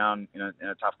go down in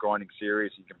a tough grinding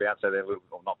series. You can bounce out there a little,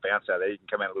 or not bounce out there. You can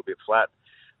come out a little bit flat.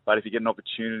 But if you get an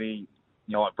opportunity,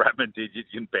 like Bradman did, you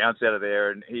can bounce out of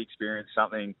there, and he experienced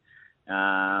something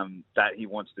that he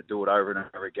wants to do it over and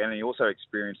over again. And he also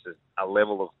experienced a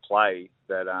level of play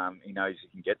that he knows he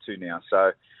can get to now.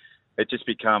 So it just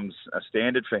becomes a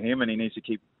standard for him, and he needs to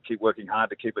keep working hard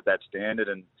to keep it that standard.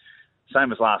 And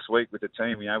same as last week with the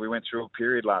team, we went through a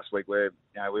period last week where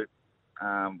we're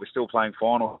still playing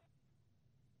final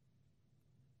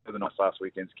for the Knights last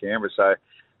week against Canberra, so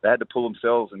they had to pull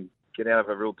themselves and get out of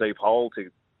a real deep hole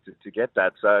to get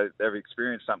that. So they've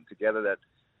experienced something together that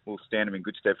will stand them in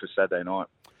good stead for Saturday night.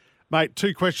 Mate,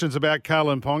 2 questions about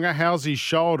Caelan Ponga. How's his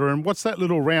shoulder, and what's that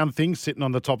little round thing sitting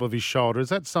on the top of his shoulder? Is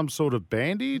that some sort of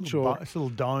bandage? It's a little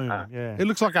dome, yeah. It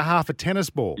looks like a half a tennis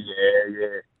ball.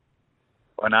 Yeah.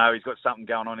 I know, he's got something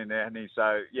going on in there, hasn't he?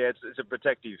 So, yeah, it's a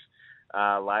protective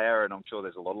layer, and I'm sure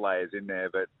there's a lot of layers in there,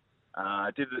 but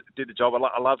did the job.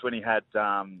 I loved when he had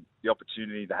the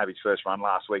opportunity to have his first run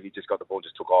last week. He just got the ball,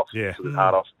 just took off, took his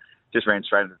heart off, just ran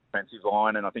straight into the defensive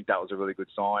line, and I think that was a really good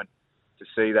sign to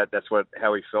see that that's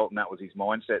how he felt, and that was his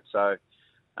mindset. So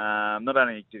not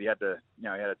only did he had he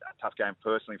had a tough game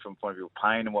personally from the point of view of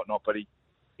pain and whatnot, but he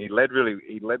led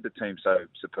the team so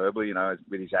superbly,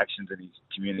 with his actions and his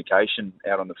communication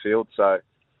out on the field. So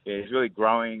yeah, he's really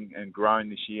growing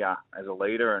this year as a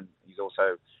leader, and he's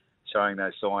also showing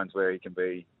those signs where he can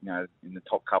be, in the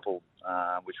top couple,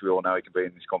 which we all know he can be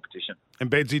in this competition. And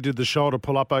Bedsy, did the shoulder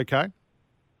pull up okay?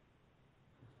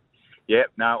 Yeah,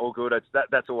 no, all good. It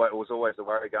was always the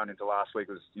worry going into last week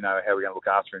was, how we're going to look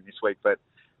after him this week. But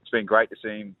it's been great to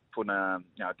see him putting a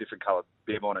different coloured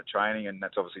bib on at training, and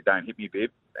that's obviously Don't Hit Me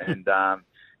bib. And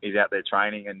he's out there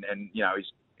training, and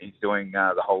he's doing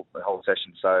the whole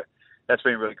session. So that's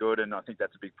been really good, and I think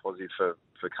that's a big positive for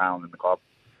Caelan and the club.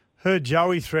 Heard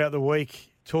Joey throughout the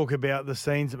week talk about the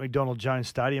scenes at McDonald Jones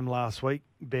Stadium last week,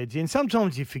 Bedsy, and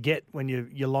sometimes you forget when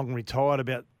you're long retired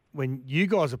about when you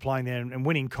guys are playing there and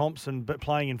winning comps but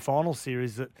playing in final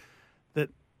series that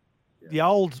the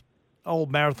old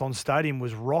Marathon Stadium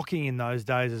was rocking in those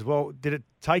days as well. Did it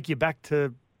take you back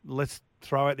to, let's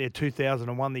throw out there,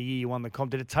 2001, the year you won the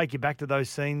comp? Did it take you back to those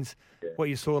scenes, what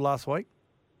you saw last week?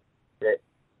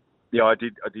 Yeah, I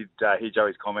did hear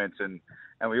Joey's comments, and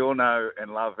And we all know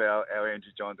and love our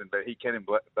Andrew Johnson, but he can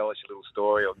embellish a little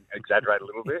story or exaggerate a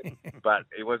little bit. But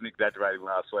he wasn't exaggerating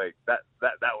last week. That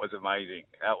was amazing.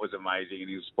 That was amazing, and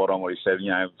he was spot on what he said.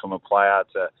 From a player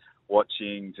to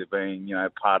watching to being,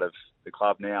 part of the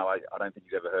club now. I don't think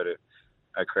he's ever heard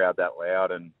a crowd that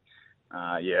loud. And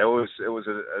it was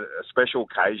a special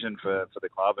occasion for the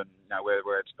club and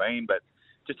where it's been. But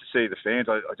just to see the fans,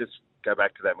 I just go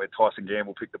back to that where Tyson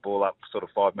Gamble picked the ball up sort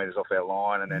of 5 metres off our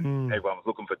line, and then everyone was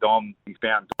looking for Dom. He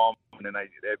found Dom, and then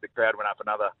the crowd went up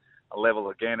a level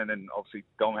again, and then obviously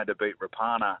Dom had to beat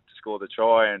Rapana to score the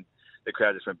try, and the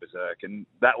crowd just went berserk. And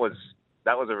that was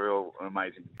a real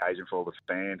amazing occasion for all the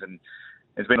fans. And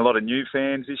there's been a lot of new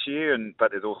fans this year, but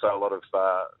there's also a lot of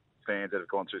fans that have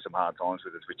gone through some hard times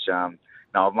with us, which I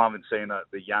haven't seen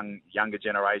the younger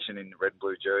generation in red and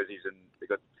blue jerseys, and they've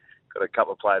got a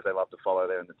couple of players they love to follow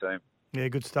there in the team. Yeah,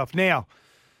 good stuff. Now,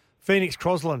 Phoenix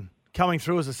Crosland coming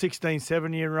through as a 16,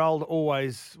 17-year-old,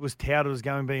 always was touted as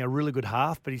being a really good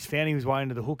half, but he's found his way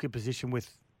into the hooker position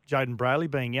with Jaden Brayley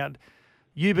being out.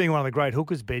 You being one of the great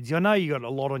hookers, Beds, I know you got a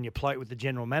lot on your plate with the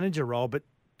general manager role, but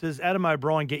does Adam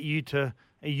O'Brien get you to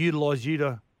utilise you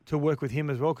to work with him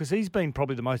as well? Because he's been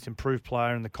probably the most improved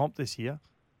player in the comp this year.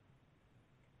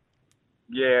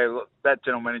 Yeah, look, that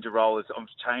general manager role I've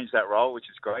changed that role, which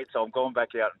is great. So I'm going back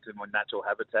out into my natural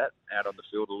habitat, out on the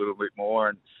field a little bit more,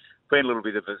 and been a little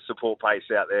bit of a support pace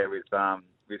out there with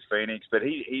Phoenix. But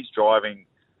he's driving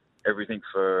everything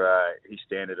for his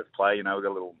standard of play. We've got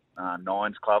a little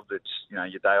nines club that's your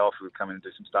day off, we'll come in and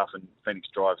do some stuff, and Phoenix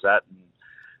drives that.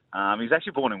 And he's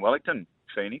actually born in Wellington,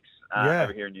 Phoenix,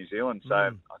 over here in New Zealand. So I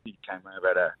think he came over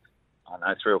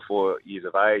at 3 or 4 years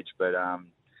of age. But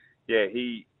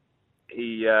he's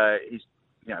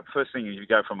first thing is you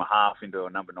go from a half into a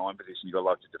number 9 position, you've got to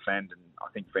like to defend, and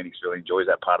I think Phoenix really enjoys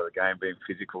that part of the game, being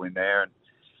physical in there.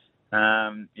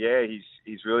 And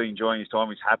he's really enjoying his time.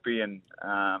 He's happy, and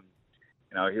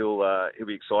he'll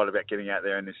be excited about getting out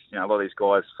there. And this, a lot of these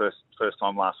guys first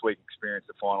time last week experienced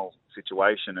the final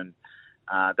situation, and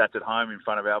that's at home in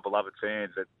front of our beloved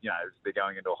fans. That they're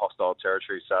going into a hostile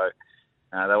territory, so.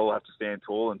 They all have to stand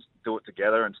tall and do it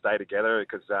together and stay together,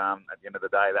 because at the end of the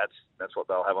day, that's what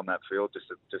they'll have on that field, just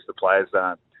the players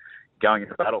going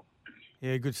into battle.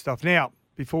 Yeah, good stuff. Now,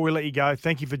 before we let you go,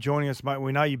 thank you for joining us, mate.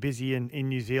 We know you're busy in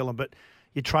New Zealand, but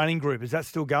your training group, is that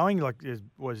still going? Like,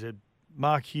 was it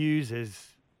Mark Hughes,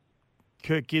 is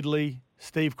Kirk Gidley,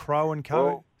 Steve Crow and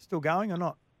co. Still going or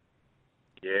not?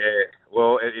 Yeah,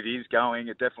 well, it is going.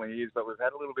 It definitely is, but we've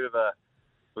had a little bit of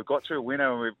We've got through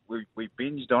winter and we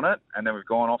binged on it, and then we've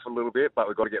gone off a little bit, but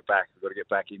we've got to get back. We've got to get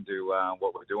back into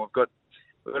what we're doing. We've got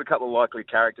a couple of likely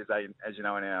characters, as you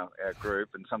know, in our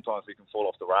group, and sometimes we can fall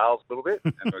off the rails a little bit,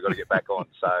 and we've got to get back on.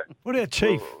 So what about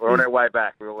Chief? We're on our way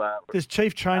back. Does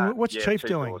Chief train? What's Chief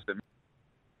doing? Awesome.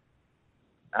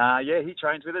 He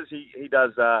trains with us. He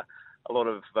does a lot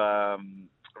of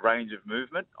range of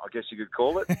movement, I guess you could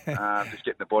call it. Just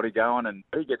getting the body going, and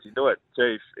he gets into it.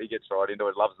 Chief, he gets right into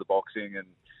it. Loves the boxing, and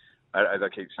as I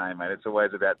keep saying, mate, it's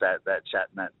always about that chat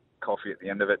and that coffee at the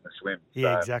end of it and the swim.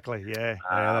 Yeah, exactly. Yeah,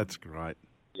 that's great.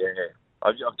 Yeah,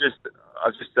 I've just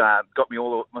got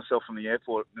myself from the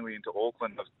airport nearly into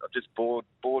Auckland. I've just board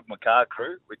my car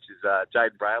crew, which is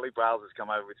Jaden Brayley. Brails has come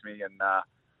over with me, and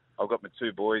I've got my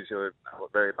 2 boys who are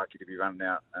very lucky to be running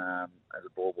out as a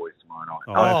ball boys tomorrow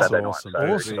night. That's awesome. Night,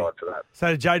 so excited for that.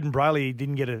 So Jaden Brayley, he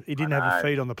didn't have a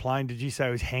feed on the plane. Did you say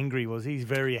he was hangry? He's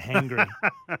very hangry?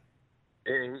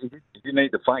 He didn't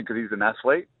eat the plane because he's an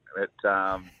athlete. But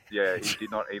he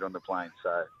did not eat on the plane.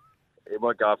 So he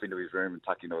might go up into his room and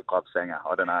tuck into a club sanger.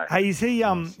 I don't know. Hey, is he?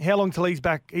 How long till he's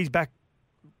back? He's back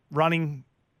running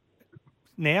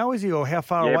now, is he, or how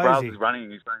far away is he? He's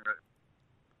running. He's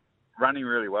running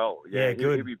really well. Yeah,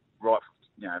 good. He'll be right.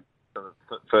 For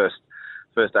the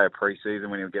first day of pre-season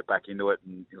when he'll get back into it,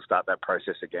 and he'll start that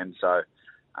process again. So,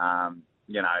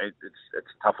 it's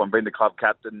a tough one being the club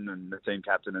captain and the team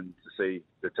captain, and to see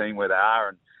the team where they are,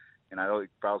 and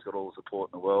Brale's got all the support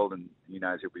in the world, and he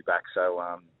knows he'll be back.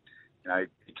 So,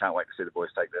 he can't wait to see the boys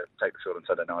take the field on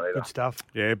Saturday night either. Good stuff.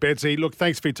 Yeah, Betsy, look,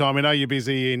 thanks for your time. I know you're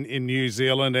busy in New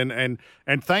Zealand, and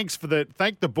thank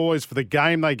the boys for the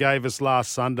game they gave us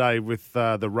last Sunday with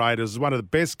the Raiders. It was one of the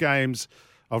best games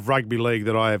of rugby league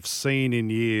that I have seen in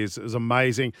years. It was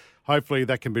amazing. Hopefully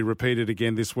that can be repeated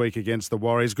again this week against the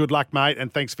Warriors. Good luck, mate,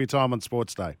 and thanks for your time on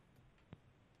Sportsday.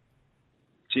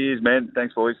 Cheers, man.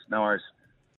 Thanks, boys. No worries.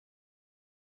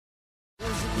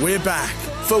 We're back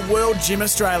for World Gym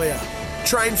Australia.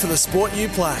 Train for the sport you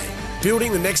play.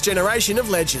 Building the next generation of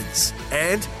legends.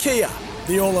 And Kia,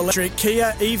 the all-electric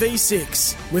Kia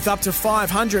EV6 with up to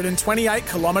 528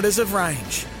 kilometres of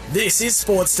range. This is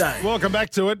Sportsday. Welcome back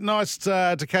to it. Nice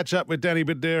to catch up with Danny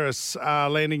Badeiras,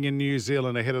 landing in New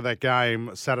Zealand ahead of that game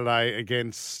Saturday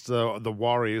against the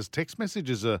Warriors. Text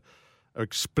messages are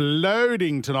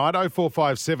exploding tonight.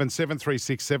 0457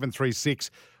 736 736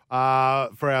 for our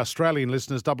Australian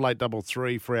listeners,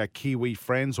 8833 for our Kiwi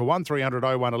friends, or 1300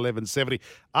 01 1170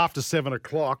 after 7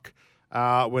 o'clock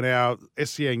when our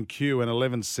SENQ and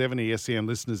 1170 SEN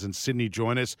listeners in Sydney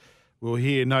join us. We'll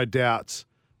hear, no doubt,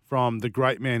 from the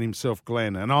great man himself,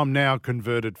 Glenn, and I'm now a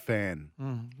converted fan.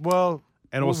 Well,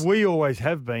 we always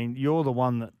have been. You're the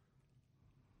one that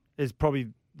is probably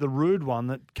the rude one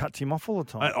that cuts him off all the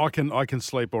time. I can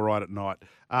sleep all right at night.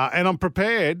 And I'm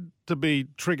prepared to be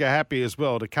trigger happy as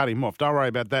well to cut him off. Don't worry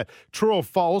about that. True or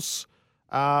false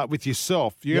with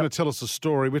yourself. You're going to tell us a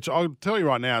story, which I'll tell you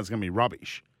right now is going to be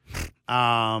rubbish.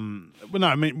 Well, no,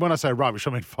 I mean, when I say rubbish,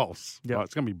 I mean false. Yep. Right,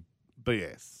 it's going to be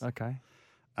BS. Okay.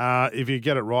 If you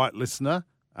get it right, listener,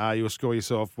 you'll score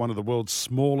yourself one of the world's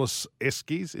smallest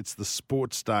eskies. It's the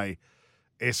Sportsday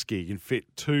esky. You can fit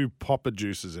 2 popper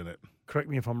juices in it. Correct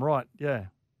me if I'm right, yeah.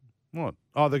 What?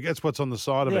 Oh, that's what's on the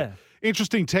side of it. Yeah.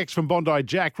 Interesting text from Bondi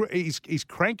Jack. He's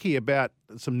cranky about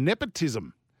some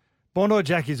nepotism. Bondi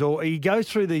Jack he goes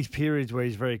through these periods where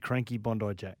he's very cranky,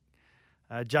 Bondi Jack.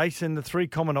 Jason, the 3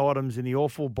 common items in the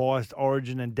awful biased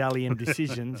Origin and Dalian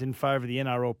decisions in favour of the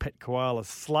NRL pet koalas,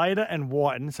 Slater and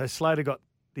Whiten. So Slater got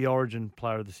the Origin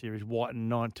player of the series, Whiten,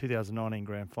 2019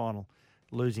 grand final,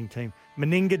 losing team.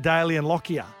 Meninga, Daly and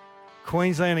Lockyer,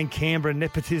 Queensland and Canberra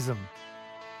nepotism.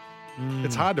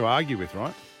 It's hard to argue with,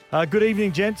 right? Good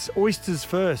evening, gents. Oysters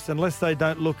first, unless they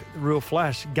don't look real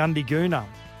flash. Gundy Gooner.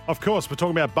 Of course, we're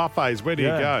talking about buffets. Where do you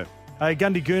go?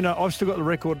 Gundy Gooner, I've still got the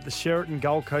record at the Sheraton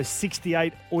Gold Coast,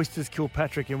 68 oysters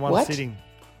Kilpatrick in one sitting.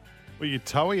 Were you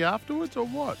toey afterwards or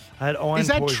what? I had iron Is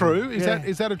that poisoning. true?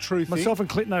 Is that a true thing? Myself and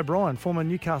Clinton O'Brien, former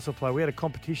Newcastle player, we had a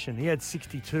competition. He had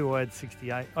 62, I had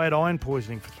 68. I had iron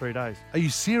poisoning for 3 days. Are you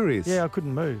serious? Yeah, I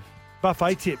couldn't move.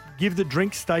 Buffet tip, give the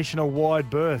drink station a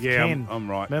wide berth. Yeah, Ken. I'm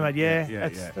right. Remember,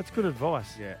 that's good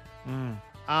advice. Yeah.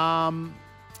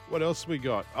 What else we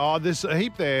got? Oh, there's a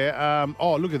heap there.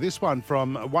 Look at this one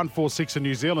from 146 in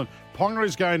New Zealand. Ponga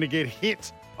is going to get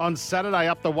hit on Saturday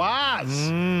up the Waz.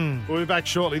 We'll be back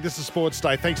shortly. This is Sports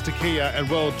Day. Thanks to Kia and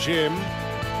World Gym.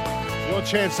 Your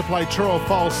chance to play true or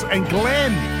false. And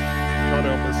Glenn, God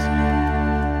help us.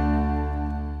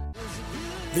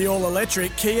 The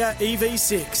all-electric Kia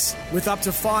EV6 with up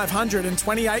to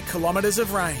 528 kilometres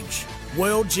of range.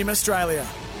 World Gym Australia.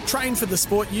 Train for the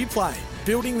sport you play.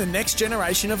 Building the next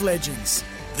generation of legends.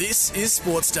 This is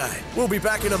Sports Day. We'll be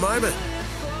back in a moment.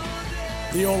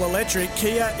 The all-electric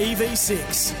Kia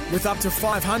EV6 with up to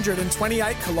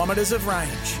 528 kilometres of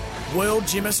range. World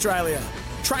Gym Australia.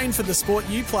 Train for the sport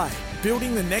you play.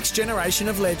 Building the next generation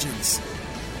of legends.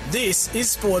 This is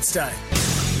Sports Day.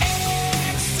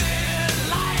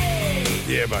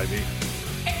 Yeah, baby.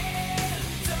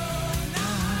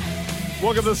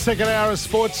 Welcome to the second hour of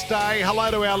Sports Day. Hello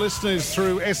to our listeners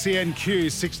through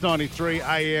SENQ 693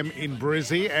 AM in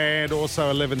Brizzy and also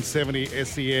 1170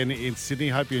 SEN in Sydney.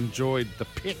 Hope you enjoyed the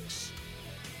picks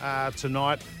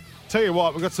tonight. Tell you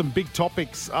what, we've got some big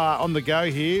topics on the go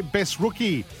here. Best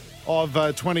rookie of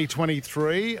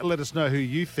 2023. Let us know who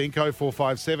you think.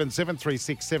 0457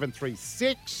 736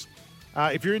 736.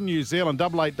 If you're in New Zealand,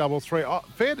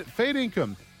 8833. Fair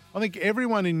income. I think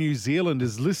everyone in New Zealand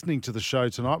is listening to the show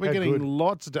tonight. We're getting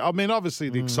lots of... I mean, obviously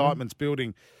the excitement's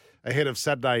building ahead of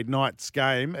Saturday night's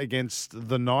game against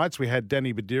the Knights. We had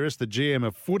Danny Badeiras, the GM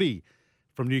of footy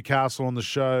from Newcastle, on the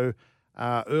show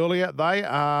earlier. They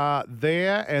are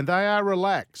there and they are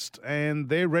relaxed and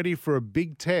they're ready for a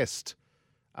big test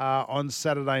on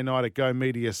Saturday night at Go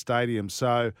Media Stadium.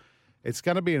 So it's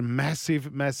going to be a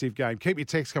massive, massive game. Keep your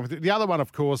text coming through. The other one,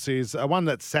 of course, is one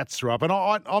that Sats up. And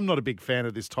I'm not a big fan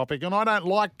of this topic, and I don't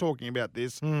like talking about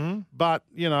this. But,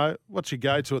 you know, what's your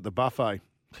go-to at the buffet?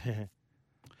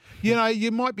 You know, you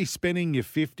might be spending your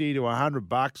 $50 to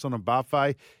 $100 on a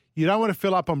buffet. You don't want to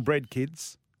fill up on bread,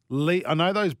 kids. I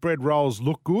know those bread rolls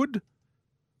look good,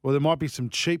 or there might be some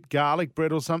cheap garlic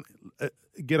bread or something.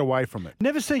 Get away from it.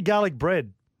 Never see garlic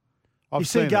bread. You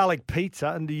see garlic pizza,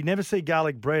 and you never see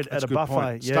garlic bread at a buffet.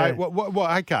 Point.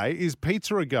 Yeah. Okay, is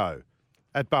pizza a go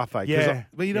at buffet? Yeah.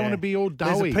 But you don't want to be all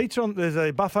doughy. There's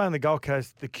a buffet on the Gold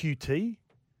Coast, the QT.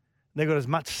 They've got as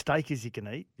much steak as you can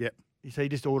eat. Yep. So you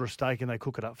just order a steak and they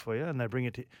cook it up for you and they bring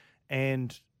it to you.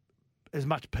 And as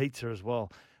much pizza as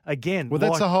well. Again, well,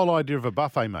 that's the whole idea of a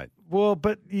buffet, mate. Well,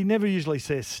 but you never usually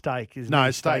see a steak. No,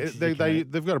 steak.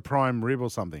 They've got a prime rib or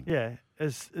something. Yeah.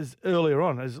 As earlier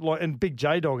on, and Big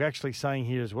J Dog actually saying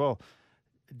here as well,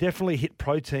 definitely hit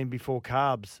protein before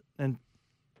carbs. And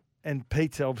and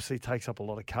pizza obviously takes up a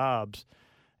lot of carbs.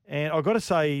 And I've got to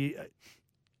say,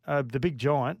 the big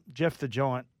giant, Jeff the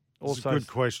Giant, also. That's a good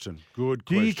question. Good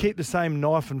Do question. you keep the same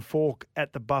knife and fork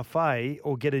at the buffet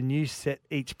or get a new set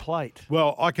each plate?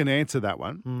 Well, I can answer that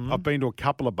one. I've been to a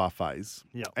couple of buffets.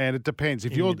 Yep. And it depends.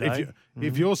 If In you're your day.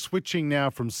 if you're switching now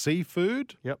from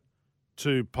seafood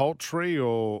to poultry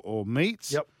or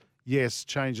meats, yes,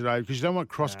 change it over because you don't want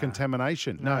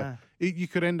cross-contamination. No. You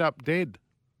could end up dead.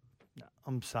 No,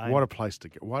 I'm saying. What a place to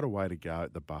go. What a way to go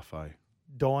at the buffet.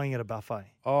 Dying at a buffet.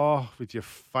 Oh, with your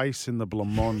face in the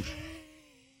blancmange.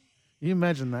 You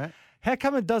imagine that? How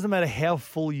come it doesn't matter how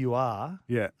full you are,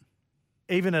 Yeah.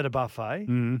 even at a buffet,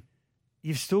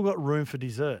 you've still got room for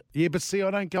dessert? Yeah, but see,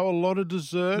 I don't go a lot of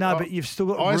dessert. No, but you've still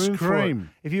got ice room for it. cream.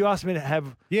 If you ask me to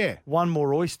have one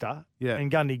more oyster,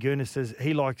 and Gundy Gooner says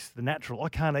he likes the natural, I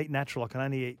can't eat natural. I can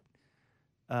only eat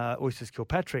oysters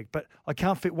Kilpatrick, but I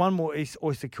can't fit one more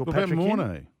oyster Kilpatrick What about in.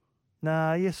 Mornay?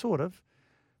 Nah, yeah, sort of.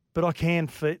 But I can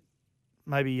fit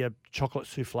maybe a chocolate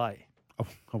souffle. A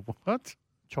what?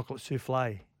 Chocolate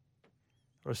souffle.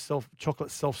 Or a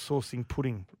chocolate self-saucing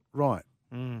pudding. Right.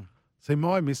 See,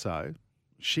 my misso,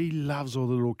 she loves all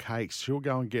the little cakes. She'll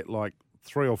go and get like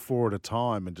 3 or 4 at a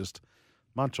time and just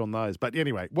munch on those. But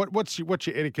anyway, what's your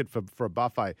etiquette for a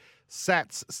buffet?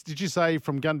 Sats, did you say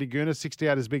from Gundy Gooner,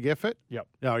 68 is big effort? Yep.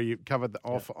 No, you covered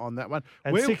off on that one.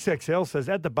 And 6XL says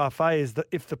at the buffet is that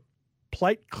if the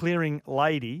plate clearing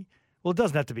lady, well, it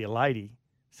doesn't have to be a lady,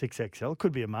 6XL, it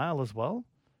could be a male as well.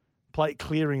 Plate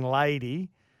clearing lady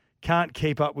can't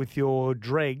keep up with your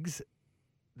dregs,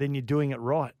 then you're doing it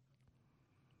right.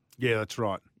 Yeah, that's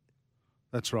right.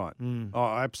 That's right. Oh,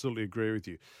 I absolutely agree with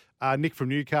you. Nick from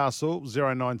Newcastle,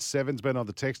 097's been on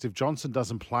the text. If Johnson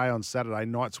doesn't play on Saturday,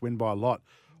 Knights win by a lot.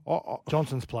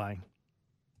 Johnson's playing.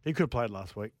 He could have played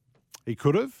last week. He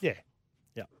could have? Yeah.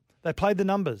 They played the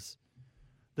numbers.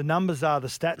 The numbers are, the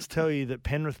stats tell you that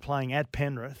Penrith playing at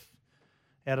Penrith,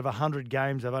 out of 100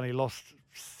 games, they've only lost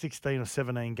 16 or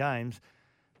 17 games.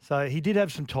 So he did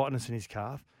have some tightness in his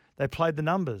calf. They played the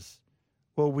numbers.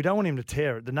 Well, we don't want him to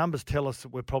tear it. The numbers tell us that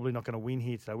we're probably not going to win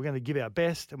here today. We're going to give our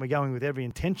best, and we're going with every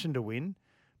intention to win,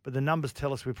 but the numbers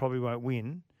tell us we probably won't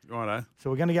win. Righto. So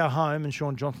we're going to go home, and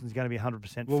Sean Johnson's going to be 100%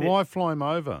 fit. Well, why fly him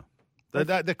over?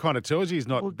 That kind of tells you he's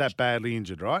not that badly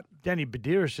injured, right? Danny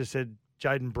Badiris just said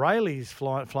Jaden Brayley's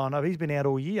flying over. He's been out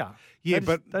all year. Yeah, they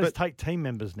but just take team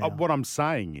members now. What I'm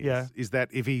saying is that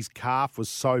if his calf was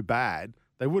so bad,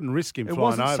 they wouldn't risk him flying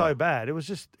over. It wasn't so bad. It was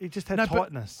just he just had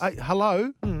tightness. But,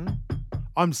 hello?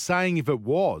 I'm saying if it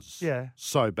was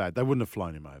so bad, they wouldn't have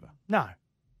flown him over. No.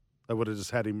 They would have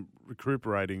just had him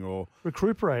recuperating or...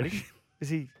 Recuperating? Is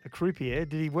he a croupier?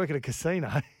 Did he work at a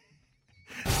casino?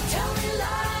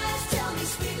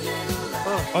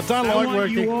 I don't like want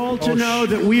working... you all to know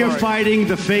that we are fighting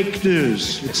the fake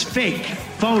news. It's fake,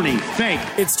 phony, fake.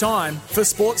 It's time for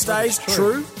Sportsday's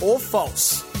True or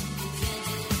False.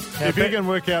 If you can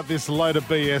work out this load of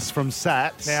BS from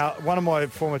Sats... Now, one of my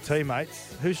former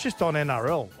teammates, who's just on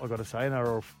NRL, I've got to say,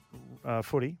 NRL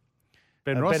footy,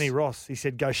 Benny Ross, he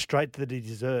said, go straight to the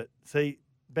dessert. See,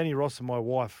 Benny Ross and my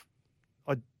wife,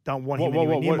 I don't want him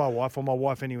anywhere near my wife or my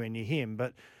wife anywhere near him,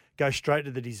 but go straight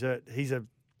to the dessert.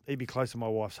 He'd be close to my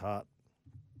wife's heart.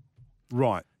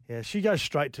 Right. Yeah, she goes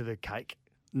straight to the cake.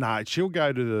 No, she'll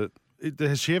go to the...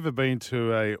 Has she ever been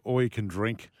to a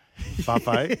all-you-can-drink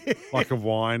buffet, like a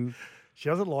wine? She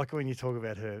doesn't like it when you talk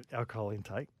about her alcohol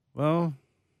intake. Well,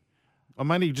 I'm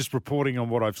only just reporting on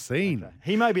what I've seen. Okay.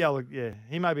 He may be able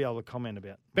to comment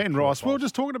about Ben Rice. We were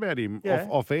just talking about him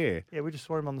off air. Yeah, we just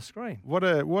saw him on the screen. What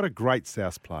a great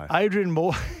South player.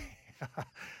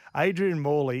 Adrian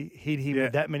Morley hit him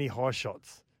with that many high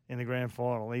shots in the grand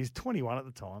final. He's 21 at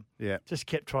the time. Yeah. Just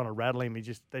kept trying to rattle him. He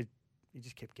just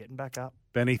kept getting back up.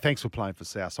 Benny, thanks for playing for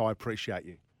South. I appreciate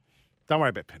you. Don't worry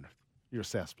about Penrith. You're a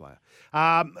South player.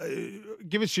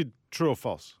 Give us your true or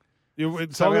false.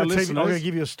 So I'm going to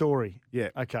give you a story. Yeah.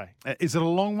 Okay. Is it a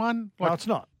long one? No, it's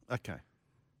not. Okay.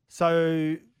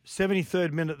 So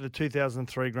 73rd minute of the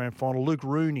 2003 grand final, Luke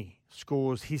Rooney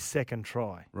scores his second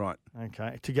try. Right.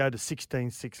 Okay. To go to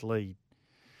 16-6 lead.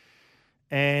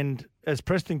 And as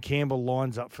Preston Campbell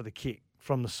lines up for the kick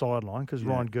from the sideline, because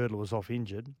Ryan Girdler was off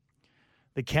injured,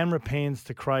 the camera pans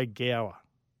to Craig Gower.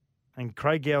 And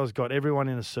Craig Gower's got everyone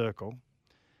in a circle.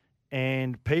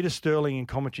 And Peter Sterling in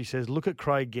commentary says, look at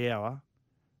Craig Gower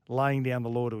laying down the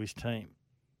law to his team.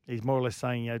 He's more or less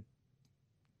saying,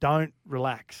 don't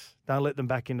relax. Don't let them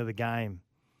back into the game.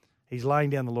 He's laying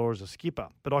down the law as a skipper.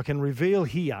 But I can reveal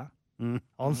here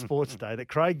on Sports Day that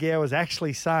Craig Gower's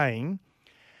actually saying,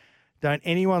 don't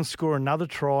anyone score another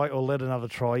try or let another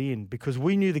try in, because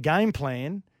we knew the game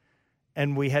plan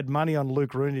and we had money on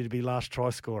Luke Rooney to be last try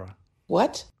scorer.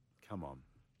 What? Come on.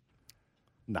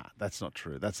 Nah, that's not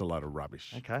true. That's a load of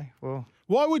rubbish. Okay, well.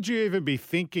 Why would you even be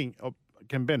thinking? Oh,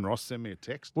 can Ben Ross send me a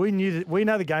text? We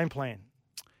know the game plan.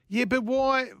 Yeah, but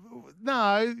why?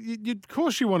 No, of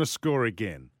course you want to score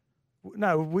again.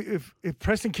 No, if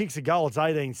Preston kicks a goal, it's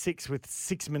 18-6 with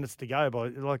 6 minutes to go.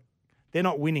 But they're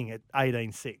not winning at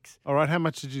 18-6. All right, how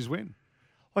much did you win?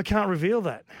 I can't reveal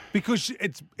that because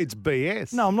it's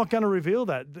BS. No, I'm not going to reveal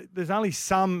that. There's only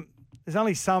some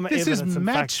evidence and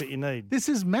facts that you need. This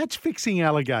is match fixing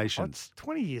allegations. It's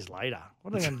 20 years later.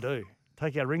 What are they going to do?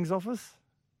 Take our rings off us?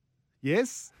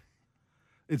 Yes,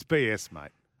 it's BS,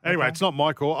 mate. Anyway, It's not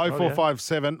my call.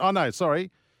 0457. Oh no,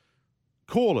 sorry.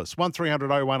 Call us 1300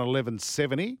 01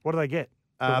 1170. What do they get?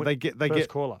 They get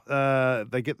caller.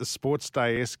 They get the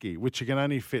Sportsday Esky, which you can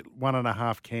only fit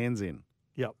 1.5 cans in.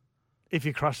 Yep. If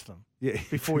you crush them. Yeah.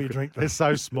 Before you drink them. They're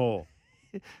so small.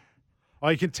 Oh,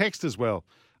 you can text as well.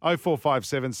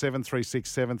 0457 736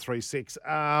 736.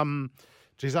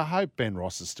 Geez, I hope Ben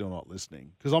Ross is still not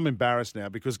listening because I'm embarrassed now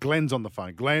because Glenn's on the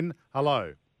phone. Glenn,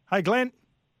 hello. Hey, Glenn.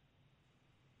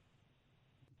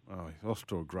 Oh, he's off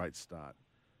to a great start.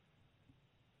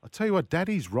 I'll tell you what,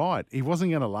 Daddy's right. He wasn't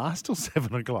going to last till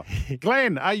 7 o'clock.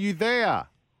 Glenn, are you there?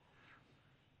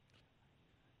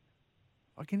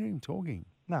 I can hear him talking.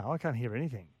 No, I can't hear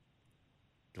anything.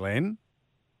 Glenn?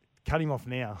 Cut him off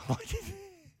now.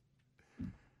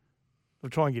 We'll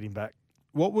try and get him back.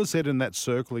 What was said in that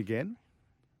circle again?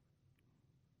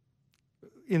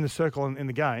 In the circle in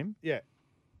the game? Yeah.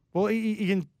 Well,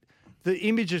 the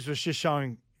images was just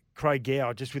showing Craig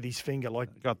Gower just with his finger,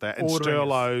 got that. And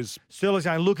Sterlo's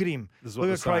going, look at him. Look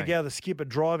at Craig Gower, the skipper,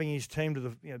 driving his team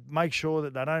to make sure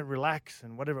that they don't relax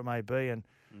and whatever it may be. And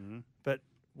but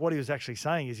what he was actually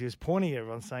saying is he was pointing at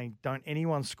everyone, saying, "Don't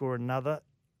anyone score another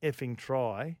effing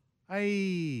try."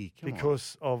 Hey,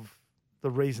 because of the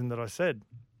reason that I said.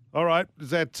 All right,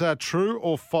 is that true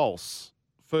or false?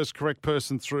 First correct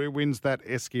person through wins that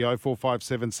Esky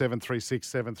 0457 736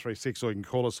 736, or you can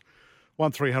call us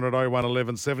 1300 01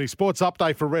 1170. Sports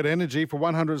update for Red Energy for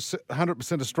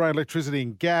 100% Australian electricity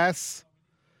and gas.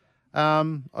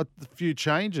 A few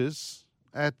changes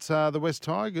at the West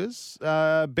Tigers.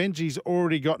 Benji's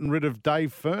already gotten rid of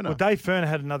Dave Ferner. Well, Dave Ferner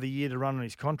had another year to run on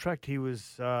his contract. He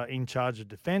was in charge of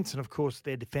defence, and of course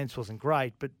their defence wasn't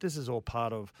great, but this is all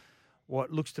part of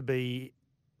what looks to be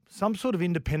some sort of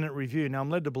independent review. Now, I'm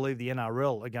led to believe the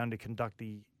NRL are going to conduct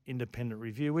the independent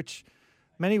review, which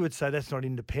many would say that's not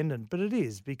independent, but it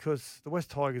is, because the West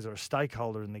Tigers are a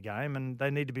stakeholder in the game and they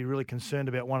need to be really concerned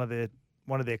about one of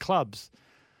their clubs.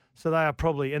 So they are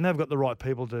probably, and they've got the right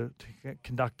people to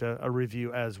conduct a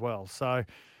review as well. So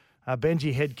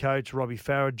Benji head coach Robbie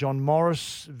Farah, John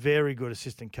Morris, very good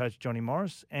assistant coach Johnny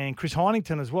Morris, and Chris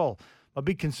Heinington as well. My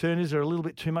big concern is there a little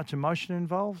bit too much emotion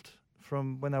involved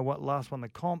from when they last won the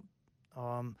comp.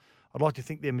 I'd like to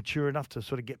think they're mature enough to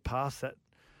sort of get past that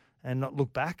and not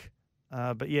look back.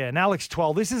 But yeah, and Alex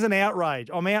Twell, this is an outrage.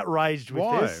 I'm outraged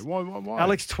with this. Why?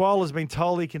 Alex Twell has been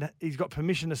told he's got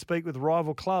permission to speak with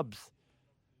rival clubs.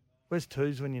 Where's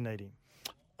Twos when you need him?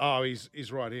 Oh, he's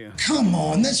right here. Come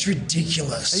on, that's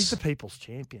ridiculous. He's the people's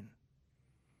champion.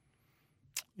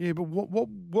 Yeah, but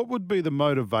what would be the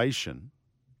motivation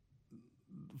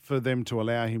for them to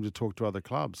allow him to talk to other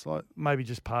clubs? Like maybe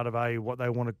just part of what they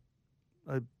want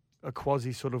a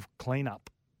quasi sort of clean-up.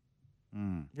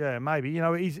 Yeah, maybe.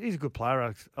 He's a good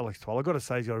player, Alex Twell. I've got to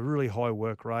say he's got a really high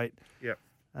work rate. Yep.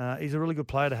 He's a really good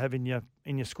player to have in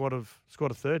your squad of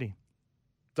 30.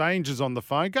 Danger's on the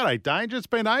phone. G'day, Danger. It's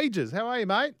been ages. How are you,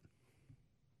 mate?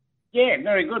 Yeah,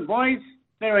 very good, boys.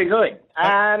 Very good.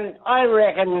 I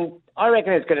reckon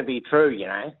it's going to be true,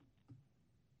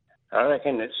 I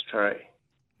reckon it's true. Do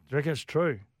you reckon it's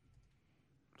true?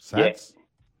 Sats? Yes.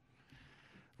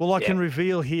 Well, I can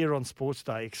reveal here on Sports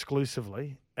Day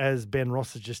exclusively, as Ben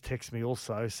Ross has just texted me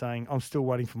also, saying, I'm still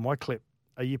waiting for my clip.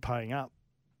 Are you paying up?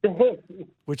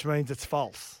 Which means it's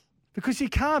false. Because you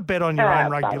can't bet on your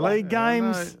own rugby league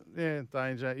games. Yeah,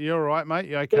 Danger. You all right, mate?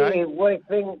 You okay? Yeah, worse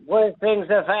things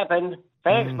have happened.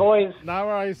 Thanks, boys. No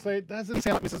worries. It doesn't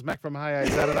sound like Mrs. Mac from Hey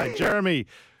Saturday. Jeremy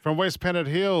from West Pennant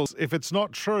Hills. If it's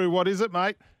not true, what is it,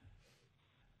 mate?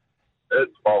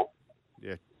 It's false.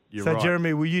 Yeah, you're right. So,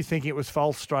 Jeremy, were you thinking it was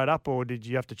false straight up, or did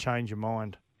you have to change your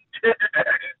mind?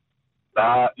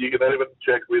 Nah, you can even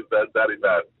check with Daddy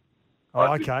Matt. Oh,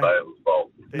 I okay. didn't say it was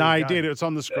false. No, he did. It's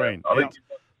on the screen. Yeah, I think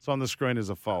it's on the screen as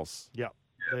a false. Yep.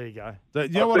 There you go. You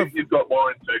know I think you've got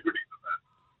more integrity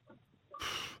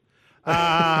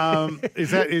than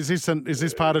that. Is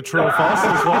this part of true or false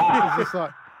as well? Is this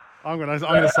like, I'm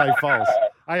gonna say false.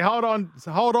 Hey, hold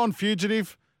on,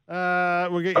 fugitive.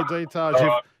 We'll get your details.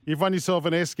 You've won yourself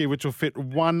an esky, which will fit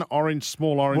one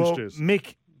small orange juice.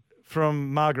 Mick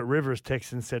from Margaret River has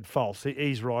texted and said false.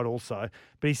 He's right also.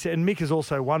 But he said, and Mick has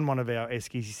also won one of our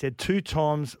eskies. He said 2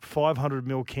 times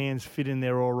 500ml cans fit in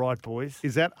there all right, boys.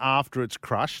 Is that after it's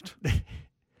crushed?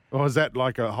 Or is that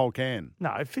like a whole can?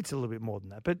 No, it fits a little bit more than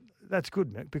that. But that's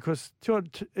good, Mick, because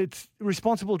it's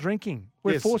responsible drinking.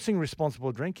 We're forcing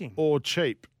responsible drinking. Or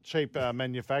cheap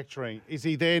manufacturing. Is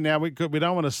he there now? We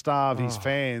don't want to starve his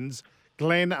fans.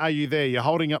 Glenn, are you there? You're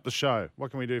holding up the show.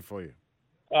 What can we do for you?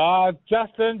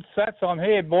 Justin, Sats, I'm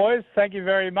here, boys. Thank you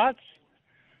very much.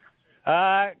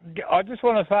 I just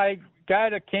want to say go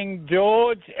to King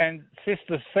George and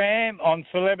Sister Sam on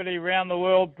Celebrity Round the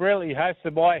World, brilliantly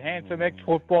hosted by handsome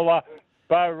ex-footballer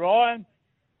Bo Ryan.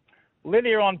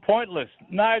 Lydia on Pointless.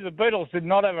 No, the Beatles did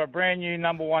not have a brand new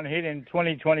number 1 hit in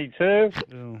 2022.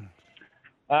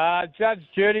 Judge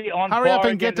Judy on Hurry up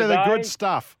fire and get to again the today. good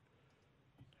stuff.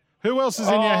 Who else is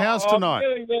in your house tonight?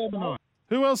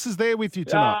 Who else is there with you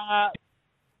tonight?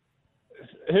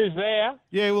 Who's there?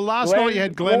 Yeah, well, last night you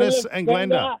had Glennis and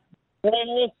Glenda.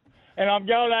 Glennis, and I'm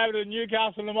going over to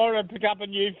Newcastle tomorrow to pick up a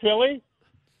new filly.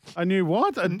 A new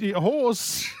what? A new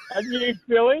horse? A new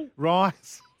filly.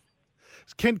 Right.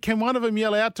 Can one of them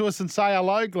yell out to us and say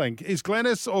hello, Glenn? Is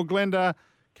Glennis or Glenda,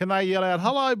 can they yell out,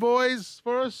 hello, boys,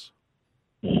 for us?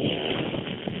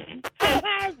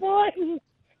 Hello, boys.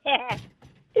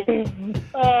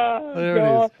 There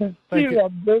it is. Thank you.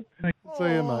 See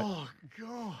you, mate. Oh,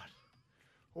 God.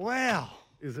 Wow.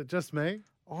 Is it just me?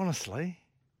 Honestly.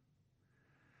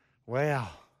 Wow.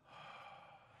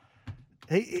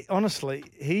 He's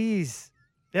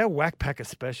our whack packer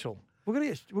special.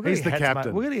 He's the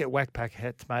captain. We're going to get whack pack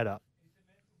hats made up.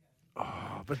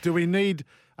 Oh, but do we need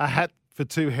a hat for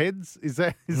 2 heads? Is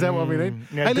that what we need?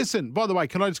 Yeah, hey, listen, by the way,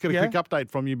 can I just get a quick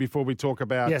update from you before we talk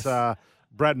about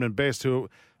Bradman Best?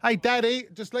 Hey, Daddy,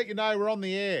 just let you know we're on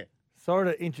the air.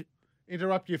 Sorry to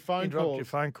interrupt your phone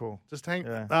call. Just hang.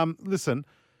 Yeah. Listen,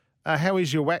 how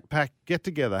is your whack pack get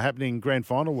together happening grand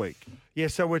final week? Yeah,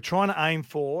 so we're trying to aim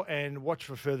for and watch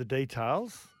for further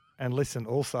details and listen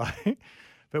also.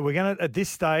 But we're going to, at this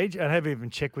stage, I haven't even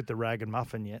checked with the Rag and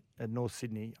Muffin yet at North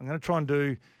Sydney. I'm going to try and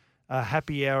do a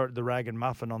happy hour at the Rag and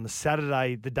Muffin on the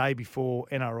Saturday, the day before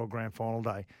NRL Grand Final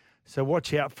Day. So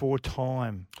watch out for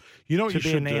time. You know what you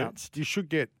should announced. do? You should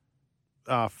get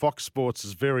Fox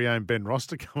Sports' very own Ben Ross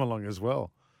to come along as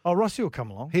well. Oh, Rossi will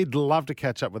come along. He'd love to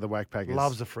catch up with the Whack Packers.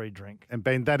 Loves a free drink. And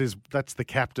Ben, that's the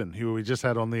captain who we just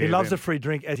had on the air. He loves a free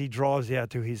drink as he drives out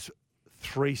to his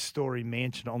 3-story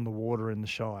mansion on the water in the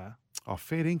Shire. Oh,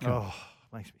 fair income. Oh,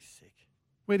 makes me sick.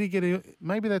 Where did he get it?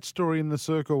 Maybe that story in the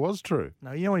Circle was true.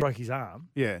 No, you know when he broke his arm?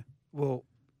 Yeah. Well,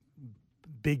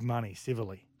 big money,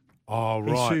 civilly. Oh,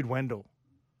 right. He sued Wendell.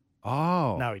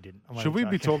 Oh. No, he didn't. Should we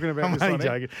be talking about this? I'm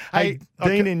joking. Hey,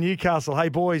 Dean in Newcastle. Hey,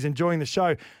 boys, enjoying the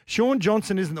show. Sean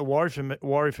Johnson isn't the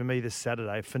worry for me this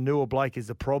Saturday. Fanua Blake is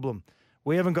the problem.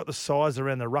 We haven't got the size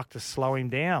around the ruck to slow him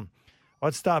down.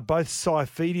 I'd start both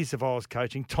Saifidis if I was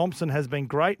coaching. Thompson has been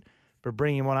great, but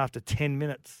bring him on after 10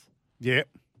 minutes. Yep.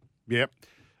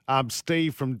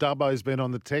 Steve from Dubbo's been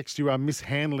on the text. You are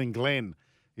mishandling Glenn.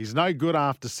 He's no good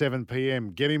after 7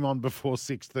 p.m. Get him on before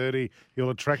 6:30. He'll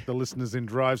attract the listeners in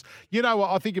droves. You know what?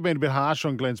 I think you've been a bit harsh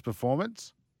on Glenn's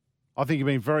performance. I think you've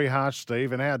been very harsh,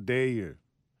 Steve, and how dare you?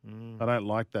 I don't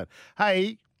like that.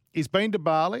 Hey, he's been to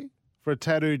Bali for a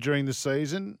tattoo during the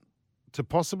season to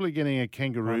possibly getting a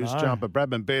Kangaroos jumper.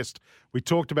 Bradman Best, we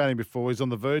talked about him before. He's on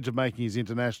the verge of making his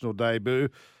international debut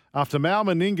after Mal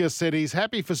Meninga said he's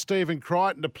happy for Stephen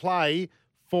Crichton to play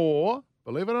for,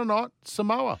 believe it or not,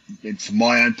 Samoa. It's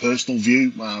my own personal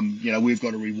view. We've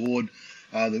got to reward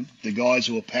the guys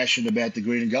who are passionate about the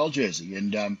green and gold jersey.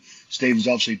 And Stephen's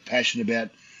obviously passionate about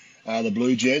the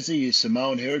blue jersey, his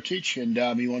Samoan heritage, and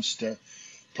he wants to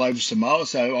play for Samoa.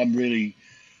 So I'm really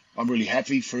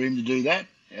happy for him to do that.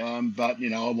 But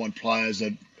I want players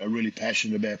that are really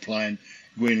passionate about playing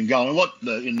green and gold. And what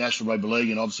the International Rugby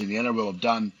League and obviously the NRL have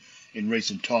done in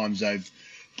recent times, there's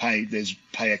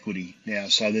pay equity now.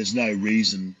 So there's no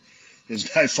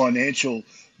financial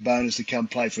bonus to come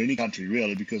play for any country,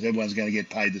 really, because everyone's going to get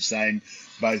paid the same,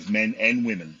 both men and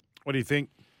women. What do you think?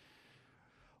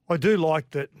 I do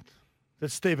like that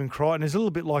Stephen Crichton is a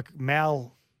little bit like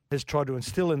Mal has tried to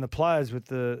instill in the players with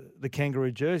the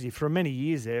Kangaroo jersey. For many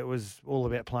years there, it was all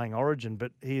about playing Origin,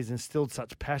 but he has instilled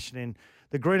such passion in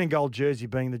the green and gold jersey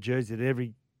being the jersey that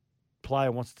every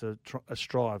player wants to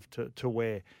strive to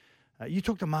wear. You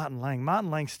talk to Martin Lang. Martin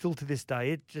Lang still to this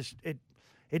day,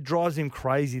 it drives him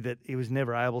crazy that he was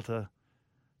never able to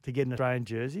get an Australian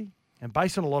jersey. And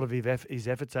based on a lot of his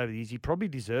efforts over the years, he probably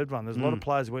deserved one. There's a lot of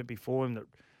players who went before him that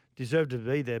deserved to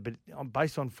be there, but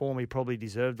based on form, he probably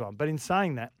deserved one. But in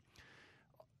saying that,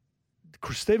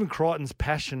 Stephen Crichton's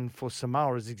passion for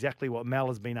Samoa is exactly what Mal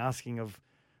has been asking of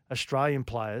Australian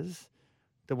players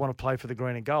that want to play for the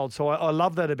green and gold. So I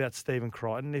love that about Stephen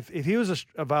Crichton. If he was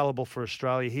available for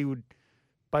Australia, he would,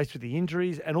 based with the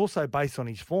injuries and also based on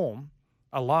his form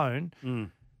alone,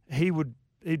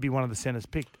 he'd be one of the centres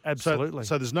picked. Absolutely.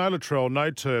 So there's no Latrell,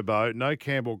 no Turbo, no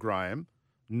Campbell Graham,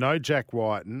 no Jack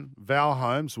Whiten, Val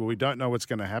Holmes. Well, we don't know what's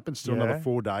going to happen. Still another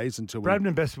 4 days until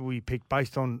Bradman Best will be picked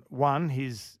based on, one,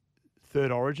 his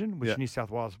third origin, which New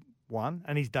South Wales won,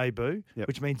 and his debut,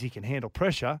 which means he can handle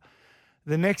pressure.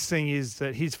 The next thing is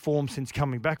that his form since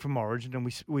coming back from origin, and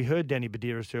we heard Danny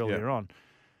Badiris earlier on,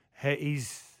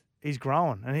 he's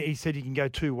growing. And he said you can go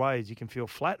two ways. You can feel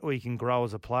flat or you can grow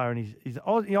as a player. And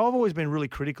I've always been really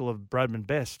critical of Bradman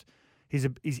Best, his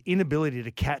inability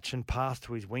to catch and pass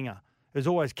to his winger. There's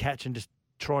always catch and just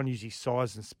try and use his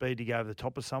size and speed to go over the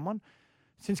top of someone.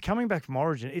 Since coming back from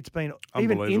origin, it's been,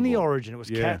 even in the origin, it was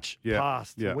catch,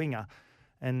 pass to winger.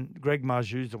 And Greg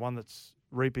Marjou's the one that's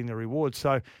reaping the rewards.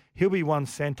 So he'll be one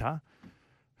centre.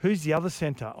 Who's the other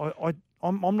centre?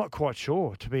 I'm not quite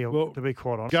sure, to be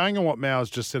quite honest. Going on what Mau's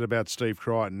just said about Steve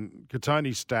Crichton,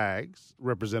 Katoni Staggs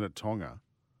represented Tonga,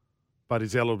 but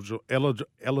is eligible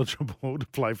to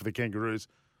play for the Kangaroos.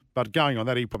 But going on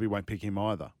that, he probably won't pick him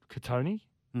either. Katoni?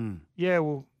 Yeah,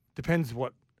 well, depends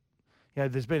what...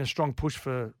 there's been a strong push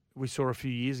we saw a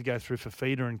few years ago through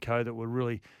Fafita and co that were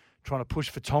really trying to push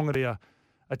for Tonga to be a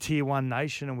Tier 1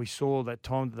 nation, and we saw that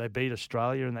time that they beat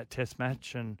Australia in that test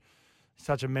match, and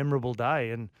such a memorable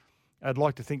day. And I'd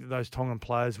like to think that those Tongan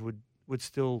players would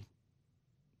still,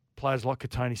 players like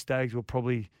Katoni Staggs will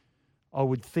probably, I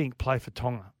would think, play for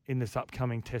Tonga in this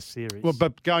upcoming test series. Well,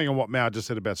 but going on what Mau just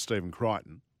said about Stephen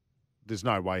Crichton, there's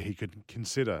no way he could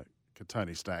consider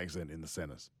Katoni Staggs then in the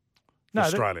centres for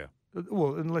Australia.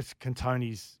 Well, unless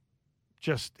Cantoni's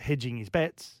just hedging his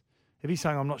bets. If he's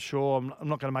saying, I'm not sure, I'm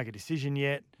not going to make a decision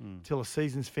yet till the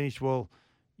season's finished, well,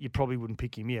 you probably wouldn't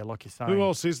pick him, like you're saying. Who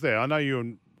else is there? I know you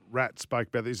and Rat spoke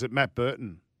about this. Is it Matt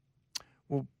Burton?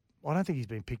 Well, I don't think he's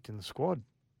been picked in the squad.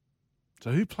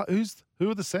 So who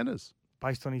are the centres?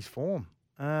 Based on his form.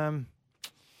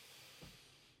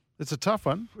 It's a tough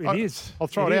one. It is. I'll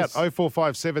throw it out.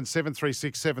 0457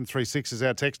 736 736 is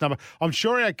our text number. I'm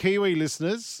sure our Kiwi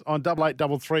listeners on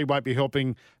 8833 won't be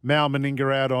helping Mal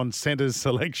Meninga out on centres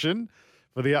selection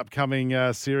for the upcoming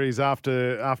series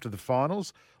after the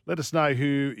finals. Let us know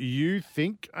who you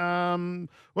think.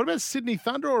 What about Sydney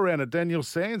Thunder all around it? Daniel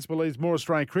Sands believes more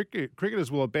Australian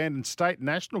cricketers will abandon state and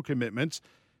national commitments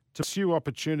to pursue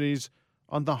opportunities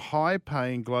on the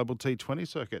high-paying global T20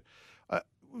 circuit.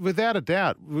 Without a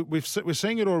doubt, we're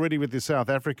seeing it already with the South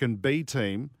African B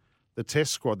team, the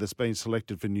test squad that's been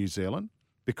selected for New Zealand,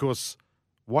 because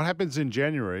what happens in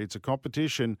January, it's a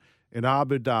competition in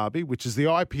Abu Dhabi, which is the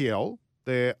IPL.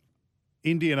 They're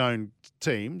Indian-owned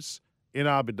teams in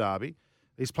Abu Dhabi.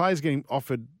 These players getting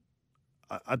offered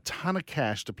a ton of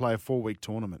cash to play a 4-week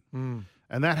tournament.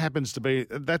 And that happens to be,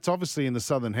 that's obviously in the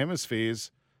Southern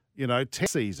Hemisphere's,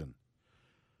 test season.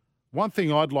 One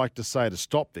thing I'd like to say to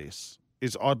stop this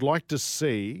is I'd like to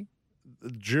see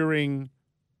during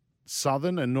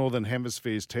Southern and Northern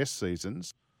Hemisphere's test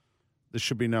seasons, there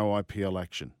should be no IPL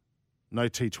action, no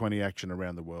T20 action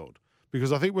around the world,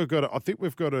 because I think we've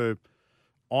got to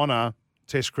honour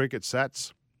Test cricket,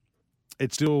 Sats.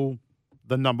 It's still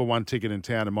the number one ticket in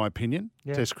town, in my opinion,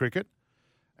 Test cricket,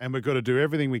 and we've got to do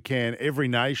everything we can, every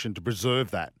nation, to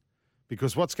preserve that,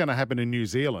 because what's going to happen in New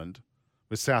Zealand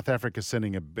with South Africa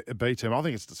sending a B team, I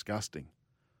think it's disgusting.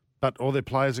 But all their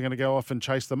players are going to go off and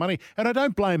chase the money. And I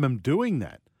don't blame them doing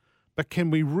that. But can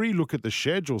we relook at the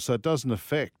schedule so it doesn't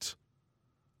affect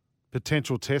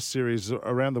potential test series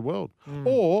around the world?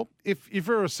 Or if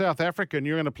you're a South African,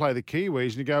 you're going to play the Kiwis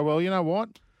and you go, well, you know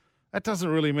what? That doesn't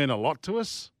really mean a lot to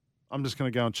us. I'm just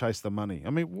going to go and chase the money. I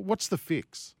mean, what's the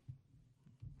fix?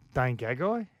 Dane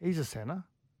Gagai, he's a centre.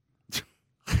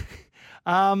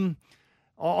 I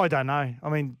don't know. I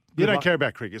mean... You don't care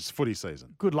about cricket. It's footy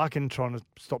season. Good luck in trying to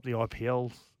stop the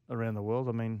IPLs around the world.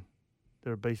 I mean,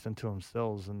 they're a beast unto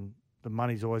themselves, and the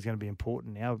money's always going to be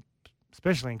important now,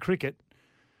 especially in cricket,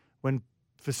 when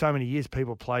for so many years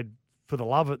people played for the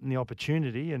love of it and the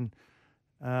opportunity, and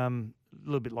a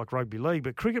little bit like rugby league.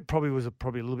 But cricket probably was a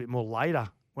little bit more later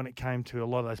when it came to a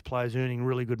lot of those players earning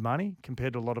really good money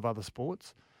compared to a lot of other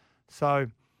sports. So...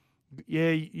 yeah,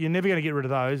 you're never going to get rid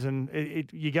of those. And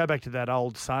you go back to that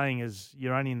old saying is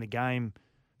you're only in the game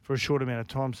for a short amount of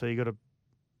time, so you've got to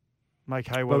make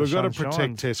hay while the sun shines. But we've got to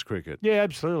protect Test cricket. Yeah,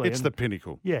 absolutely. It's the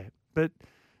pinnacle. Yeah, but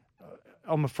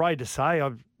I'm afraid to say,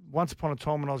 once upon a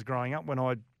time when I was growing up, when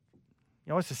I'd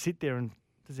I used to sit there and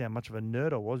this is how much of a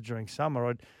nerd I was during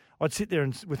summer. I'd sit there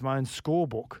with my own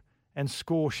scorebook and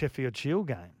score Sheffield Shield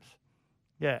games.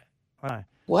 Yeah, I know.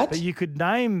 What? But you could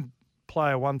name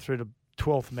player 1 through to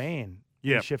 12th man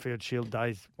in Yep. Sheffield Shield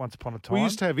days once upon a time. We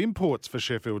used to have imports for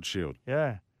Sheffield Shield.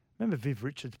 Yeah. Remember Viv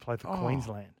Richards played for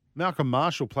Queensland? Malcolm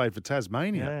Marshall played for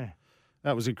Tasmania. Yeah.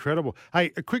 That was incredible.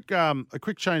 Hey, a quick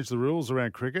change to the rules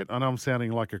around cricket. I know I'm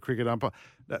sounding like a cricket umpire,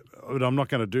 but I'm not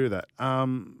going to do that.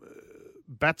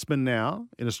 Batsmen now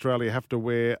in Australia have to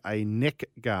wear a neck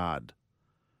guard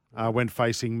when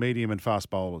facing medium and fast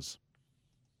bowlers.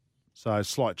 So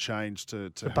slight change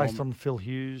to Based on Phil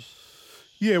Hughes.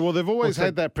 Yeah, well, they've always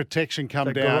had that protection come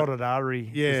the down. carotid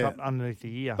artery is up underneath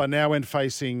the ear. But now when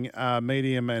facing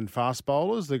medium and fast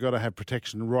bowlers, they've got to have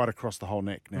protection right across the whole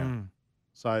neck now.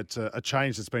 So it's a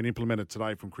change that's been implemented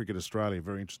today from Cricket Australia.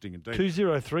 Very interesting indeed.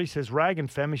 203 says Rag and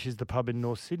Famish is the pub in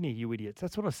North Sydney, you idiots.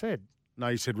 That's what I said. No,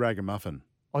 you said Ragamuffin.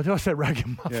 Oh, did I say Rag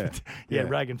and Muffin? Yeah.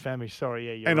 Rag and Famish. Sorry,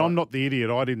 yeah, you're And right. I'm not the idiot.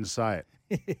 I didn't say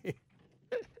it.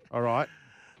 All right.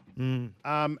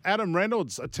 Adam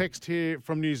Reynolds, a text here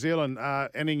from New Zealand,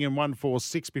 ending in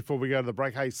 146 before we go to the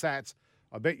break. Hey, Sats,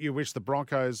 I bet you wish the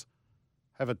Broncos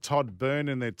have a Todd Byrne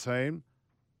in their team,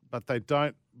 but they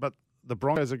don't. But the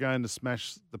Broncos are going to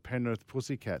smash the Penrith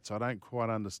Pussycats. I don't quite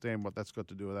understand what that's got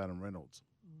to do with Adam Reynolds.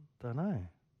 Don't know.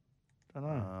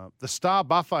 The Star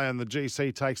Buffet and the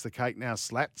GC takes the cake now.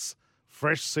 Slats,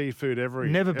 fresh seafood everywhere.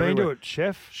 Never been to it,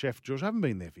 Chef. Chef George, I haven't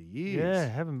been there for years. Yeah,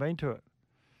 haven't been to it.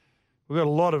 We've got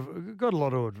a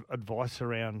lot of advice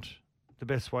around the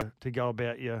best way to go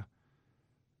about your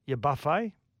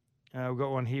buffet. We've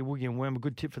got one here, William Worm. A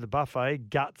good tip for the buffet,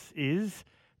 guts, is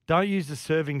don't use the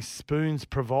serving spoons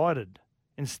provided.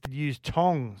 Instead, use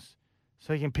tongs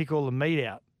so you can pick all the meat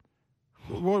out.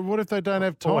 What if they don't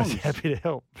have tongs? Always happy to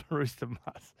help. Rooster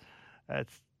Muss.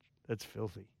 That's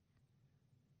filthy.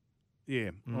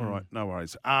 Yeah. All right. No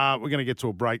worries. We're going to get to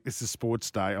a break. This is Sports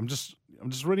Day. I'm just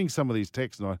reading some of these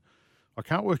texts and I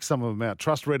can't work some of them out.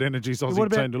 Trust Red Energy's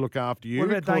Aussie team to look after you. What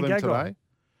about Call Dane them Gagai? today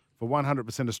for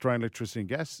 100% Australian electricity and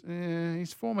gas.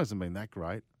 His form hasn't been that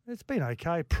great. It's been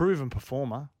okay. Proven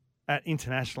performer at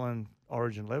international and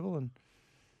origin level. And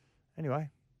anyway,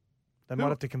 they might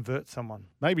have to convert someone.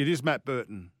 Maybe it is Matt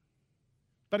Burton.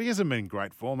 But he hasn't been in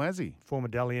great form, has he? Former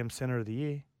Dally M Centre of the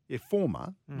Year. Yeah,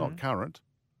 former, not current.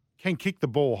 Can kick the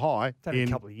ball high. It's only a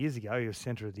couple of years ago, he was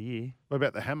Centre of the Year. What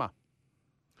about the hammer?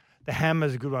 The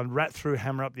hammer's a good one. Rat threw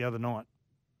hammer up the other night.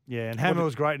 Yeah, and hammer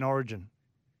was great in origin.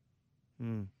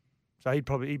 So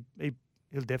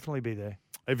he'll definitely be there.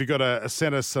 Have you got a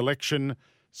centre selection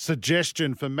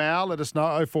suggestion for Mal? Let us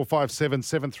know. 0457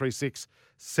 736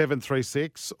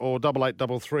 736 or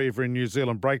 8833 if you're in New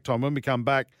Zealand break time. When we come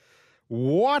back,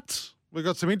 what? We've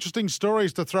got some interesting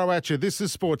stories to throw at you. This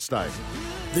is Sports Day.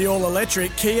 The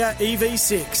all-electric Kia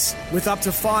EV6 with up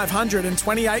to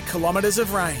 528 kilometres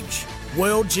of range.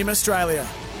 World Gym Australia.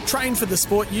 Train for the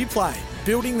sport you play,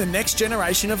 building the next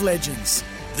generation of legends.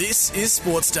 This is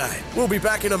Sports Day. We'll be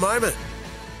back in a moment.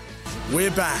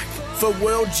 We're back for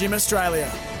World Gym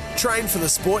Australia. Train for the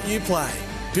sport you play,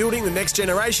 building the next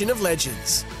generation of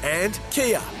legends. And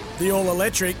Kia. The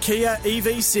all-electric Kia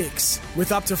EV6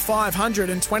 with up to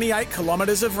 528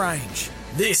 kilometres of range.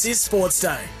 This is Sports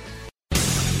Day.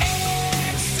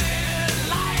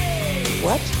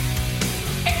 What?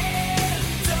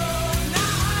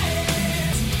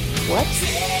 What?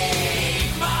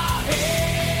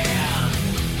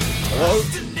 Hello?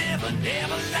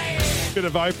 Bit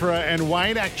of Oprah and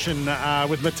Wayne action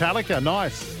with Metallica.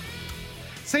 Nice.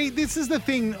 See, this is the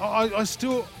thing. I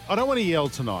don't want to yell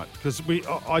tonight because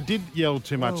I did yell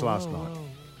too much last night.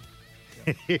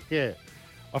 Yeah,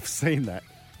 I've seen that.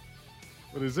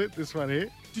 What is it? This one here?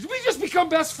 Did we just become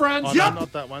best friends? Oh, no,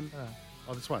 not that one.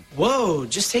 Oh, this one. Whoa,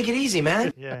 just take it easy,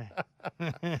 man. Yeah.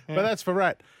 But that's for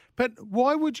Rat. But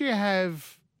why would you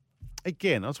have,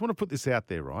 again, I just want to put this out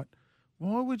there, right?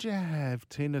 Why would you have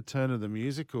Tina Turner the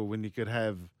musical when you could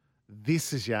have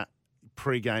this as your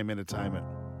pre-game entertainment?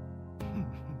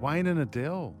 Wayne and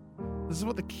Adele. This is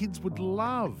what the kids would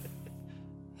love.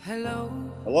 Hello.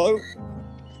 Hello?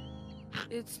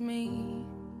 It's me.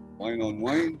 Wayne on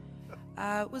Wayne.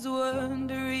 I was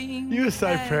wondering. You were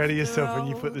so proud of yourself when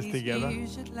you put this together.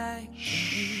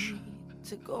 Shh.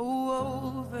 To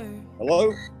go over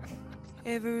Hello?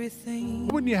 everything.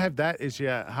 Why wouldn't you have that as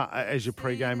your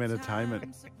pre-game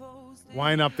entertainment?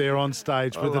 Wayne up there on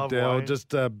stage with Adele, Wayne.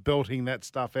 just belting that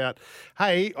stuff out.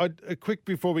 Hey, quick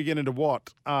before we get into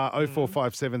what,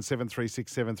 0457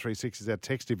 736 736 is our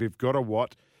text. If you've got a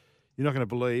what, You're not going to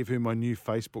believe who my new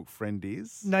Facebook friend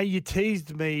is. No, you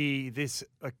teased me this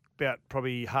about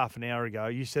probably half an hour ago.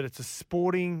 You said it's a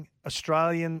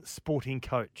Australian sporting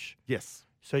coach. Yes.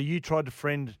 So you tried to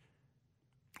friend him,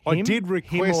 I did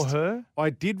request him or her? I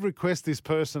did request this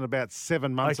person about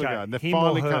 7 months Okay, ago. And they him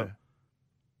finally or her? come.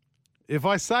 If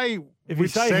I say If you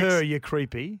which say sex, her, you're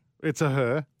creepy. it's a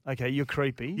her. Okay, you're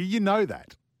creepy. You know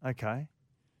that. Okay.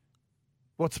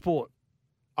 What sport?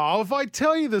 Oh, if I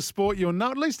tell you the sport, you'll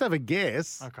know. At least have a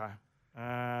guess. Okay.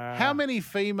 How many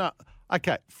female?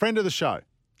 Okay, friend of the show.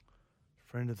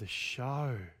 Friend of the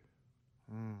show.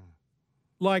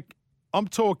 Like, I'm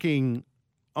talking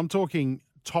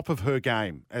top of her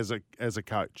game as a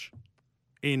coach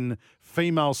in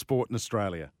female sport in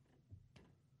Australia.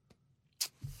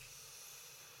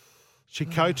 She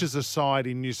coaches a side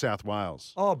in New South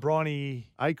Wales. Oh, Bryony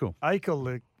Akel,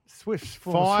 the Swifts,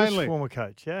 Finally. former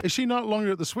coach. Yeah. Is she no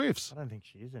longer at the Swifts? I don't think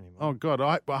she is anymore. Oh, God.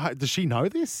 Does she know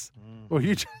this? Or are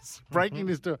you just breaking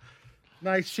this to her?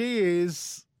 No, she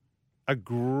is a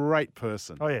great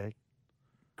person. Oh, yeah.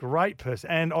 Great person.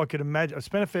 And I could imagine, I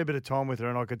spent a fair bit of time with her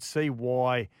and I could see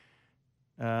why.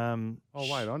 Wait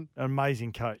on.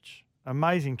 Amazing coach.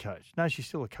 Amazing coach. No, she's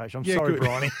still a coach. I'm Yeah, sorry, good.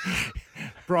 Bryony.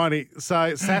 Bryony, so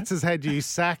Sats has had you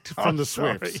sacked from the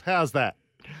sorry. Swifts. How's that?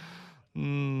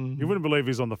 You wouldn't believe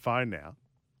he's on the phone now.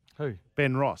 Who?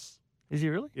 Ben Ross. Is he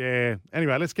really? Yeah.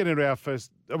 Anyway, let's get into our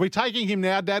first. Are we taking him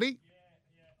now, Daddy?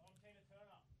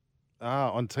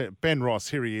 On Ben Ross,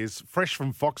 here he is, fresh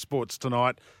from Fox Sports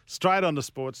tonight, straight on to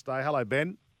Sportsday. Hello,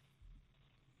 Ben.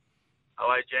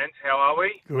 Hello, gents. How are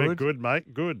we? We're good,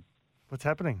 mate. Good. What's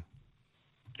happening?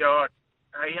 God,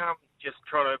 hey, just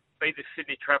trying to beat the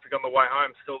Sydney traffic on the way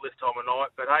home still this time of night.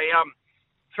 But hey,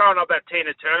 throwing up that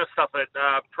Tina Turner stuff at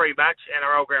pre-match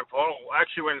NRL Grand Final. I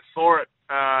actually went and saw it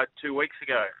 2 weeks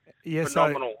ago. Yes,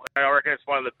 Phenomenal. I reckon it's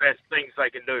one of the best things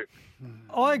they can do.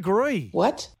 I agree.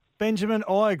 What? Benjamin,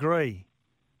 I agree.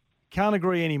 Can't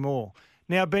agree anymore.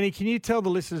 Now, Benny, can you tell the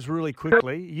listeners really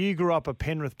quickly, you grew up a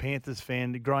Penrith Panthers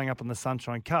fan growing up on the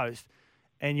Sunshine Coast,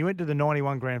 and you went to the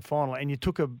 91 Grand Final, and you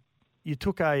took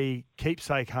a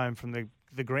keepsake home from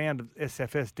the ground of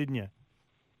SFS, didn't you?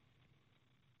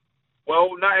 Well,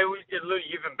 no,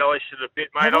 you've embellished it a bit,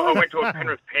 mate. I went to a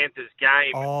Penrith Panthers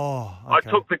game. Oh, okay.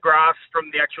 I took the grass from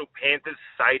the actual Panthers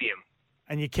stadium.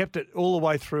 And you kept it all the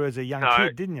way through as a young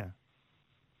kid, didn't you?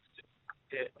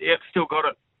 Yeah, still got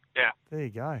it. Yeah. There you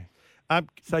go.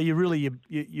 So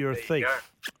you're a thief.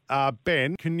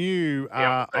 Ben, can you?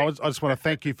 I just want to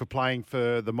thank you for playing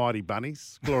for the Mighty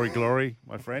Bunnies. Glory, glory,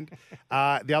 my friend.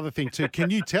 The other thing too, can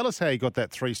you tell us how you got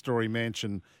that 3-story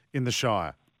mansion in the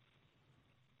Shire?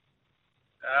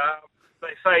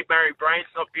 They say marry brains,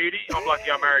 not beauty. I'm lucky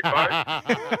I married both.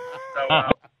 So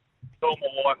it's all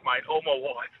my wife, mate. All my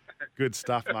wife. Good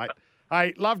stuff, mate.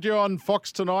 Hey, loved you on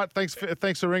Fox tonight. Thanks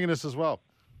for ringing us as well.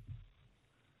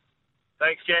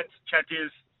 Thanks, gents. Chat to you.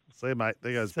 See you, mate.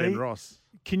 There goes Ben Ross.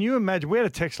 Can you imagine? We had a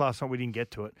text last night. We didn't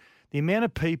get to it. The amount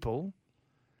of people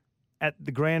at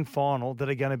the grand final that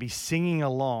are going to be singing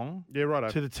along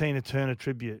to the Tina Turner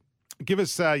tribute. Give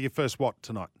us your first what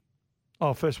tonight.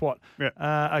 Oh, first what?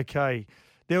 Yeah. Okay.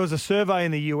 There was a survey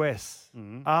in the US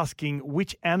asking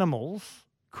which animals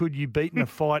could you beat in a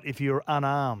fight if you were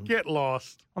unarmed. Get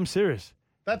lost. I'm serious.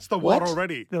 That's the what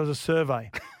already. There was a survey.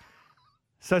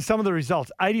 So some of the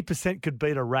results, 80% could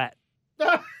beat a rat.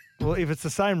 Well, if it's the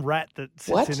same rat that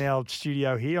sits in our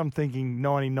studio here, I'm thinking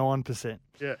 99%.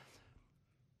 Yeah.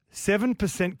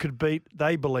 7% could beat,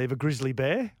 they believe, a grizzly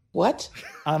bear. What?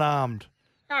 Unarmed.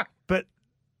 But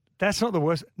that's not the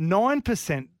worst.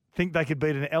 9% think they could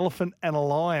beat an elephant and a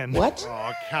lion. What?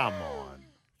 Oh, come on.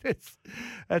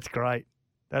 That's great.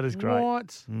 That is great.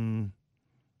 What?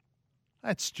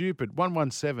 That's stupid.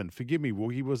 117. Forgive me,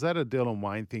 Woogie. Was that a Dylan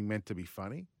Wayne thing meant to be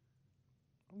funny?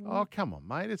 Oh, come on,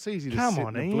 mate. It's easy to sit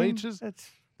in the bleachers.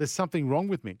 There's something wrong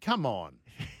with me. Come on.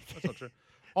 That's not true.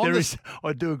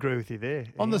 I do agree with you there.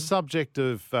 On the subject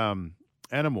of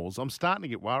animals, I'm starting to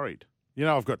get worried. You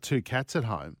know, I've got 2 cats at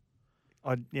home.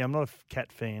 I'm not a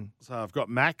cat fan. So I've got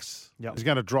Max. Yep. He's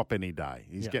going to drop any day.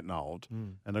 He's getting old.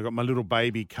 And I've got my little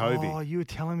baby, Kobe. Oh, you were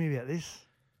telling me about this.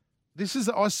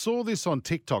 I saw this on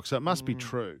TikTok, so it must be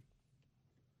true.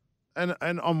 And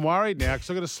I'm worried now because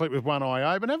I've got to sleep with one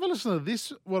eye open. Have a listen to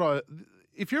this.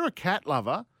 If you're a cat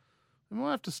lover, we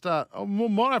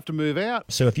might have to move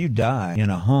out. So if you die in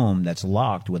a home that's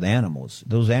locked with animals,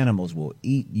 those animals will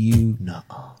eat you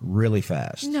really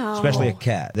fast. No. Especially a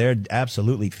cat. They're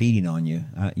absolutely feeding on you.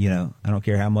 I don't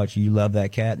care how much you love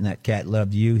that cat and that cat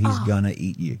loved you, he's going to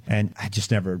eat you. And I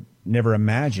just never never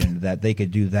imagined that they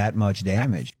could do that much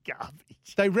damage.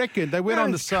 They reckon they went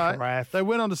on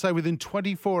to say within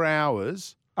 24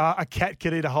 hours a cat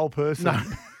could eat a whole person.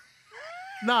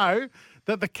 No,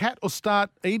 that the cat will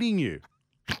start eating you.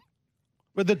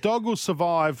 But the dog will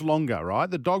survive longer, right?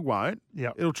 The dog won't.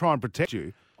 Yeah, it'll try and protect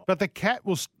you. But the cat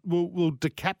will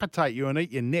decapitate you and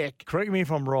eat your neck. Correct me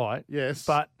if I'm right. Yes,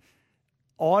 but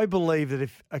I believe that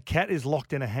if a cat is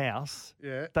locked in a house,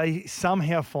 they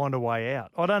somehow find a way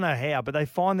out. I don't know how, but they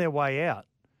find their way out.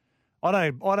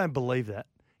 I don't believe that.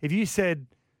 If you said,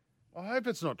 I hope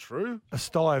it's not true, a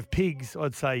sty of pigs,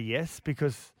 I'd say yes,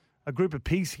 because a group of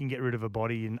pigs can get rid of a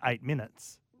body in 8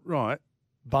 minutes. Right.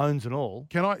 Bones and all.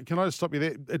 Can I just stop you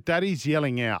there? Daddy's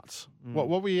yelling out. What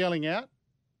were you yelling out?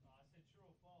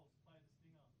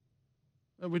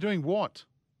 We're doing what?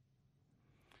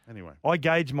 Anyway. I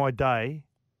gauge my day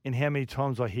in how many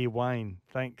times I hear Wayne.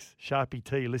 Thanks. Sharpie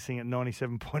T listening at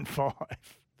 97.5.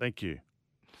 Thank you.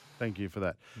 Thank you for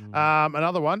that.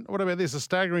 Another one. What about this? A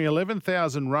staggering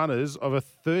 11,000 runners of a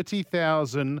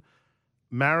 30,000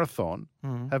 marathon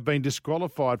have been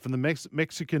disqualified from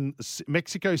the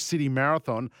Mexico City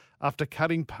Marathon after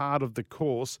cutting part of the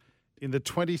course in the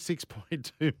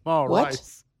 26.2 mile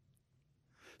race.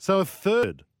 So a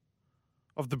third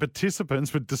of the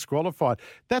participants were disqualified.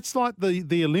 That's like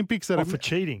the Olympics that are for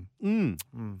cheating.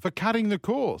 For cutting the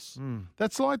course.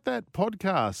 That's like that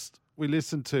podcast we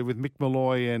listened to with Mick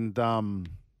Malloy and it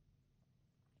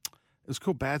was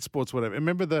called Bad Sports, whatever.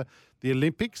 Remember the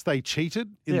Olympics? They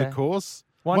cheated in the course.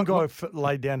 One guy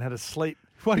laid down, had a sleep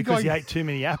because he ate too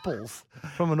many apples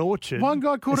from an orchard. One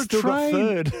guy caught a train. Got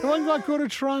third. One guy caught a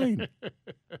train.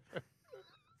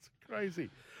 It's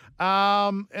crazy.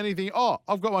 Anything? Oh,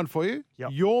 I've got one for you. Yep.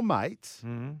 Your mate,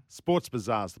 Sports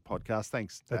Bazaar's the podcast.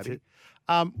 Thanks, Daddy.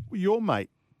 That's it. Your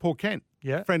mate, Paul Kent,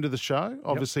 friend of the show,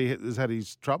 obviously has had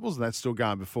his troubles, and that's still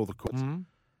going before the courts.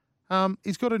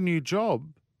 He's got a new job.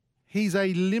 He's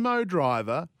a limo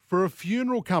driver for a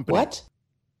funeral company. What?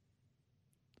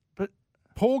 But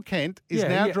Paul Kent is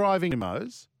now driving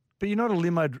limos. But you're not a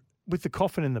limo with the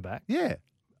coffin in the back. Yeah.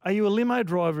 Are you a limo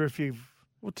driver if you've...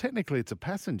 Well, technically it's a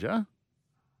passenger.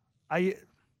 Are you...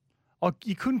 Oh,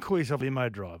 you couldn't call yourself a limo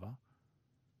driver.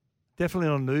 Definitely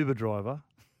not an Uber driver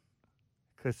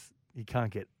because you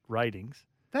can't get ratings.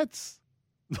 That's...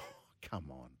 Come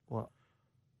on. What?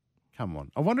 Come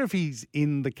on. I wonder if he's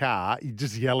in the car,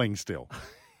 just yelling still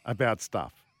about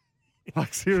stuff.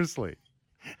 Like, seriously.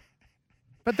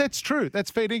 But that's true.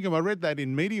 That's fair income. I read that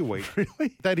in Media Week.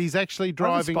 Really? That he's actually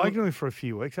driving. I haven't spoken to him for a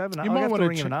few weeks, haven't I? You might want to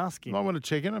ring him and ask him. You might want to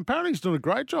check in. Apparently he's doing a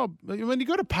great job. I mean, you've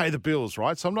got to pay the bills,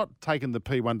 right? So I'm not taking the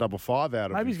P155 out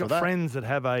of him. Maybe he's got friends that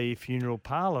have a funeral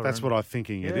parlour. That's what I'm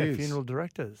thinking it is. Funeral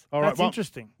directors. All right, That's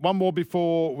interesting. One more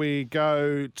before we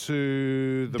go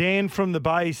to the... Dan from the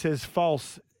Bay says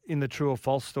false in the true or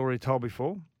false story told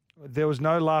before. There was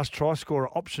no last try scorer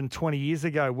option 20 years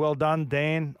ago. Well done,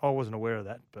 Dan. I wasn't aware of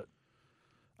that, but...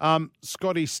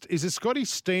 Scotty, is it Scotty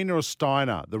Steiner or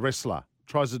Steiner, the wrestler,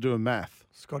 tries to do a math?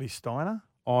 Scotty Steiner?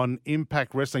 On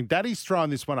Impact Wrestling. Daddy's throwing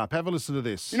this one up. Have a listen to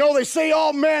this. You know, they say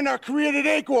all men are created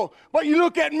equal, but you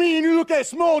look at me and you look at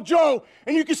Small Joe,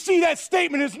 and you can see that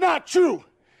statement is not true.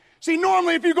 See,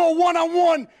 normally if you go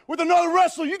one-on-one with another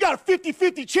wrestler, you got a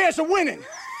 50-50 chance of winning.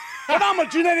 But I'm a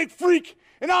genetic freak,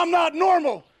 and I'm not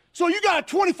normal. So you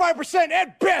got a 25%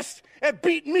 at best at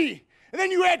beating me. And then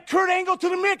you add Kurt Angle to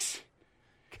the mix,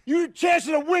 your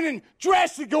chances of winning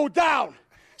drastically go down.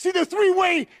 See, the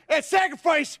three-way at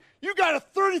sacrifice, you got a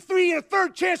 33 and a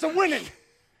third chance of winning.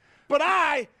 But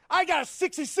I got a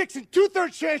 66 and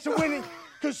two-thirds chance of winning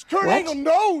because Kurt Angle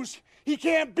knows he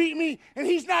can't beat me, and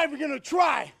he's not even going to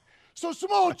try. So,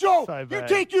 Samoa Joe, you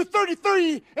take your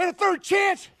 33 and a third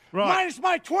chance, minus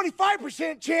my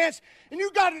 25% chance, and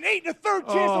you got an 8 and a third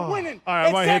chance of winning. All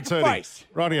right, my head's hurting. Sacrifice.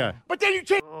 Rightio. But then you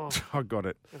take... I got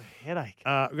it. Got a headache.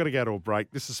 We've got to go to a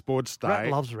break. This is Sports Day. Rat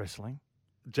loves wrestling.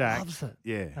 Jack. Loves it.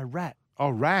 Yeah. A rat. Oh,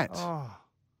 Rat. Oh,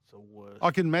 it's the worst.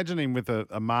 I can imagine him with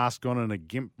a mask on and a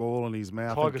gimp ball in his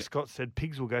mouth. Tiger Scott said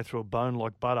pigs will go through a bone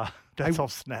like butter. That's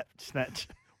off Snatch.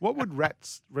 What would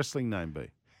Rat's wrestling name be?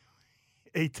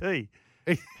 E.T.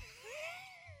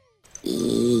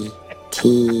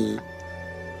 E.T.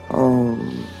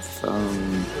 Home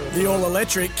from... The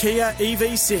all-electric Kia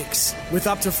EV6 with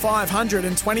up to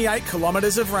 528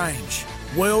 kilometres of range.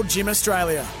 World Gym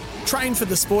Australia. Train for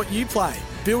the sport you play,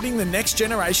 building the next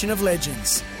generation of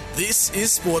legends. This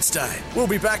is Sports Day. We'll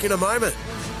be back in a moment.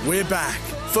 We're back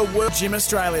for World Gym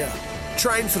Australia.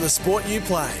 Train for the sport you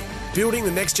play, building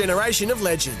the next generation of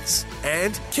legends.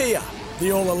 And Kia.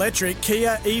 The all-electric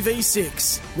Kia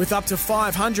EV6 with up to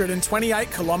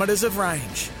 528 kilometres of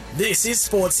range. This is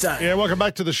Sportsday. Yeah, welcome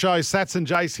back to the show. Sats and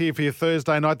Jace here for your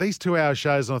Thursday night. These 2-hour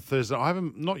shows on a Thursday,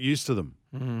 not used to them.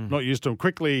 Not used to them.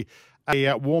 Quickly,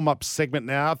 a warm-up segment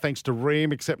now, thanks to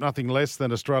Ream, except nothing less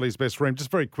than Australia's best Ream. Just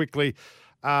very quickly,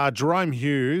 Jerome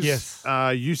Hughes, Yes.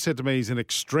 You said to me he's in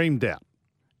extreme doubt.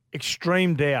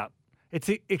 Extreme doubt. It's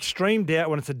extreme doubt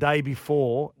when it's a day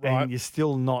before and you're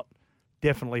still not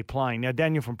definitely playing. Now,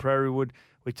 Daniel from Prairie Wood,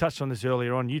 we touched on this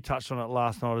earlier on. You touched on it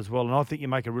last night as well, and I think you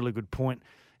make a really good point.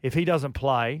 If he doesn't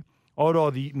play, I'd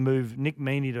either move Nick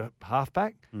Meaney to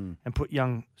halfback and put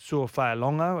young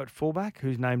Suafea-Longo at fullback,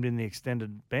 who's named in the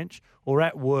extended bench, or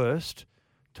at worst,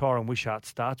 Tyrone Wishart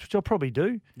starts, which I'll probably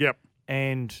do. Yep.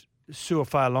 And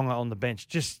Suafea-Longo on the bench,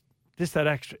 just that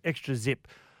extra zip.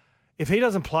 If he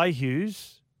doesn't play,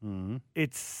 Hughes, I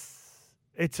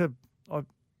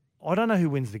don't know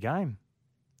who wins the game.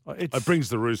 It brings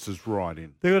the Roosters right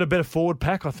in. They've got a better forward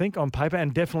pack, I think, on paper,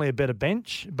 and definitely a better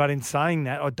bench. But in saying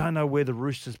that, I don't know where the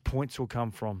Roosters' points will come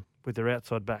from with their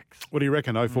outside backs. What do you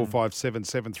reckon? 0457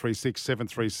 736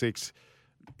 736.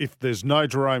 If there's no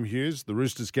Jerome Hughes, the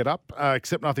Roosters get up,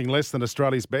 accept nothing less than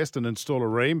Australia's best and install a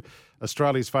Ream,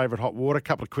 Australia's favourite hot water.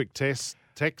 Couple of quick tests.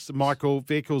 Text, Michael,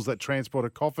 vehicles that transport a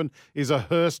coffin is a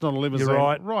hearse, not a limousine. You're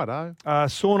right. Righto.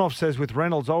 Sornoff says, with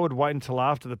Reynolds, I would wait until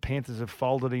after the Panthers have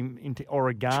folded him into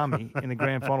origami in the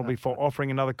grand final before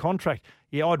offering another contract.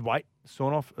 Yeah, I'd wait.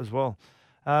 Sornoff as well.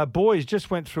 Boys, just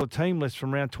went through a team list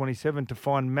from round 27 to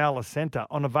find Mal a centre.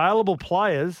 On available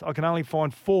players, I can only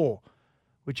find 4,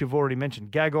 which you've already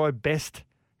mentioned. Gagai, Best,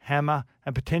 Hammer,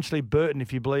 and potentially Burton,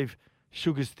 if you believe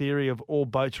Sugar's theory of all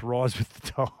boats rise with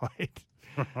the tide.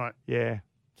 Right. Yeah.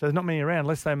 So there's not many around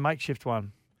unless they makeshift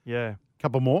one. Yeah.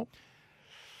 Couple more.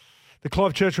 The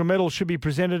Clive Churchill Medal should be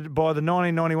presented by the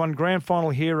 1991 Grand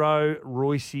Final hero,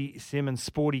 Royce Simmons,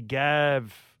 Sporty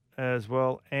Gav as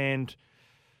well. And,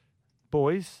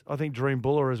 boys, I think Dream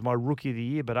Buller is my Rookie of the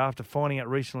Year, but after finding out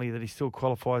recently that he still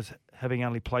qualifies, having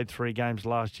only played 3 games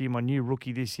last year, my new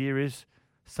Rookie this year is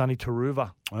Sonny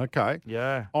Taruva. Okay.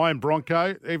 Yeah. Iron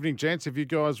Bronco. Evening, gents. If you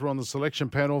guys were on the selection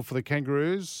panel for the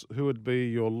Kangaroos, who would be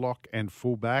your lock and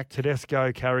fullback?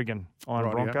 Tedesco Carrigan, Iron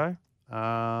Rightio.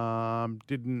 Bronco.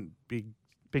 Didn't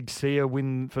Big Sia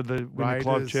win for the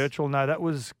Clive Churchill? No, that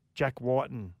was Jack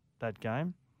Whiten, that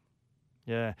game.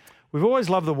 Yeah. We've always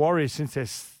loved the Warriors since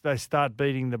they start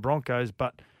beating the Broncos,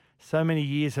 but so many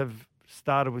years have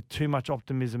started with too much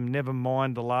optimism, never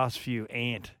mind the last few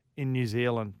in New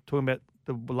Zealand. Talking about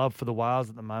the love for the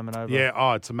Wales at the moment over.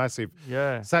 Yeah, it's a massive.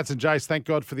 Yeah. Sats and Jace, thank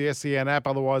God for the SEN app.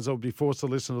 Otherwise, I would be forced to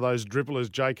listen to those dribblers,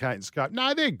 JK and Scope.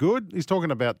 No, they're good. He's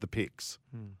talking about the picks.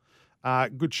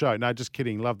 Good show. No, just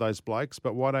kidding. Love those blokes.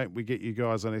 But why don't we get you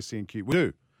guys on SENQ? We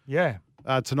do. Yeah.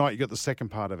 Tonight, you got the second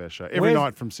part of our show. Every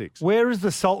night from 6. Where is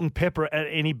the salt and pepper at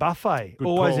any buffet? Good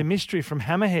Always call. a mystery from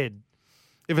Hammerhead.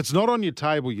 If it's not on your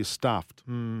table, you're stuffed.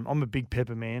 I'm a big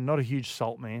pepper man, not a huge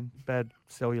salt man. Bad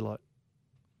cellulite.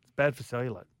 It's bad for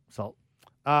cellulite, salt.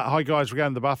 Hi, guys. We're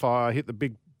going to the buffet. I hit the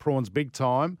big prawns big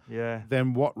time. Yeah.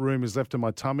 Then what room is left in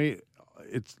my tummy?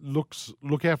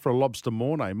 Look out for a lobster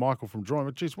mornay. Michael from Drawing.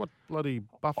 But geez, what bloody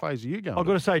buffets are you going I've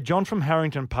got to say, John from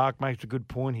Harrington Park makes a good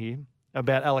point here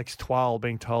about Alex Twal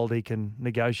being told he can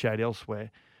negotiate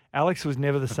elsewhere. Alex was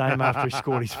never the same after he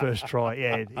scored his first try.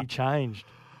 Yeah, he changed.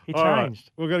 He All right,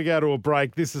 changed. we're going to go to a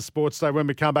break. This is Sports Day. When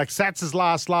we come back, Sats's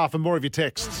last laugh and more of your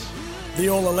texts. The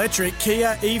all-electric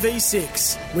Kia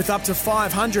EV6 with up to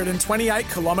 528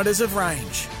 kilometres of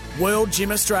range. World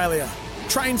Gym Australia.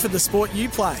 Train for the sport you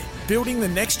play, building the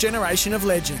next generation of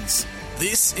legends.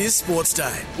 This is Sports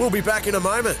Day. We'll be back in a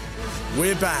moment.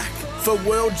 We're back for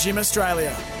World Gym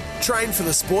Australia. Train for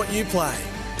the sport you play,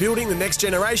 building the next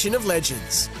generation of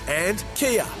legends. And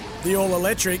Kia. The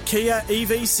all-electric Kia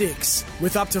EV6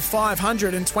 with up to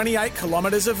 528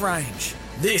 kilometres of range.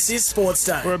 This is Sports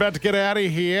Day. We're about to get out of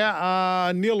here.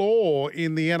 0-0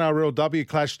 in the NRLW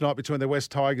clash tonight between the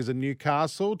West Tigers and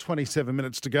Newcastle. 27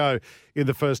 minutes to go in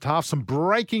the first half. Some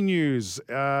breaking news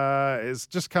has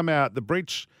just come out.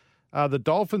 The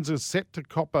Dolphins are set to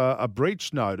cop a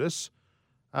breach notice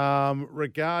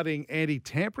regarding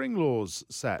anti-tampering laws,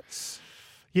 Sats.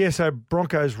 Yeah, so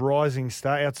Broncos rising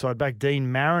star outside back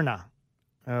Dean Mariner.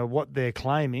 What they're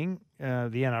claiming, the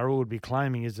NRL would be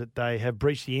claiming, is that they have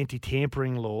breached the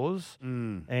anti-tampering laws,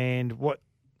 and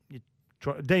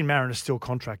Dean Mariner is still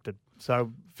contracted,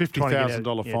 so $50,000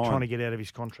 fine. Trying to get out of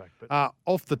his contract. But.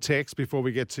 Off the text before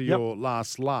we get to your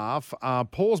last laugh,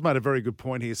 Paul's made a very good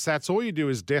point here. Sats, all you do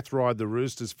is death ride the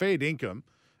Roosters, fair income.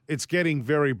 It's getting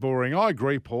very boring. I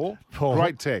agree, Paul.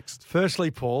 Great text.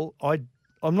 Firstly, Paul,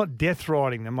 I'm not death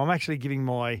riding them. I'm actually giving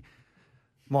my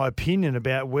my opinion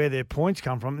about where their points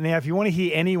come from. Now, if you want to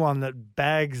hear anyone that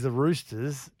bags the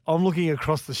Roosters, I'm looking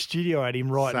across the studio at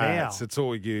him right now. It's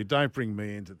all you. Don't bring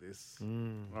me into this.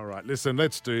 All right, listen,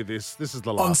 let's do this. This is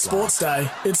the last On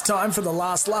Sportsday, it's time for the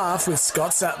last laugh with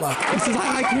Scott Sattler. He says,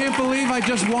 I can't believe I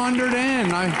just wandered in.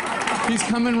 He's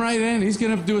coming right in. He's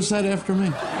going to do a set after me.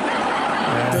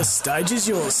 The stage is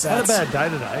yours, Sats. Had a bad day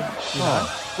today.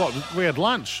 What? We had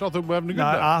lunch. I thought we were having a good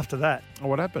No, day. after that. Oh,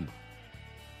 what happened?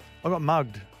 I got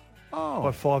mugged Oh.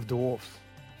 by 5 dwarfs.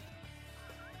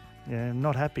 Yeah, I'm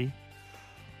not happy.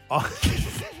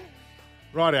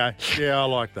 Righto. Yeah, I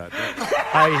like that.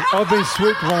 Hey, I've been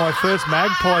swooped by my first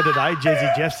magpie today,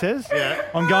 Jezzy Jeff says. Yeah.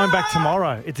 I'm going back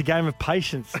tomorrow. It's a game of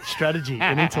patience, strategy,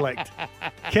 and intellect.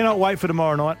 Cannot wait for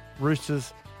tomorrow night,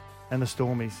 Roosters and the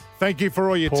Stormies. Thank you for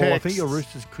all your Paul, texts. I think your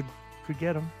Roosters could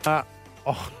get them.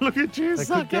 Look at you, They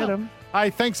sucker. could get them. Hey,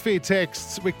 thanks for your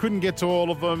texts. We couldn't get to all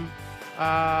of them.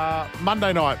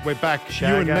 Monday night, we're back.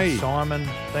 Shagger, you and me. Simon,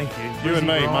 thank you. You and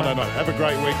Lizzie me, Bryan. Monday night. Have a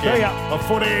great weekend. See ya. Of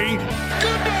footy.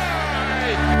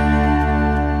 Goodbye!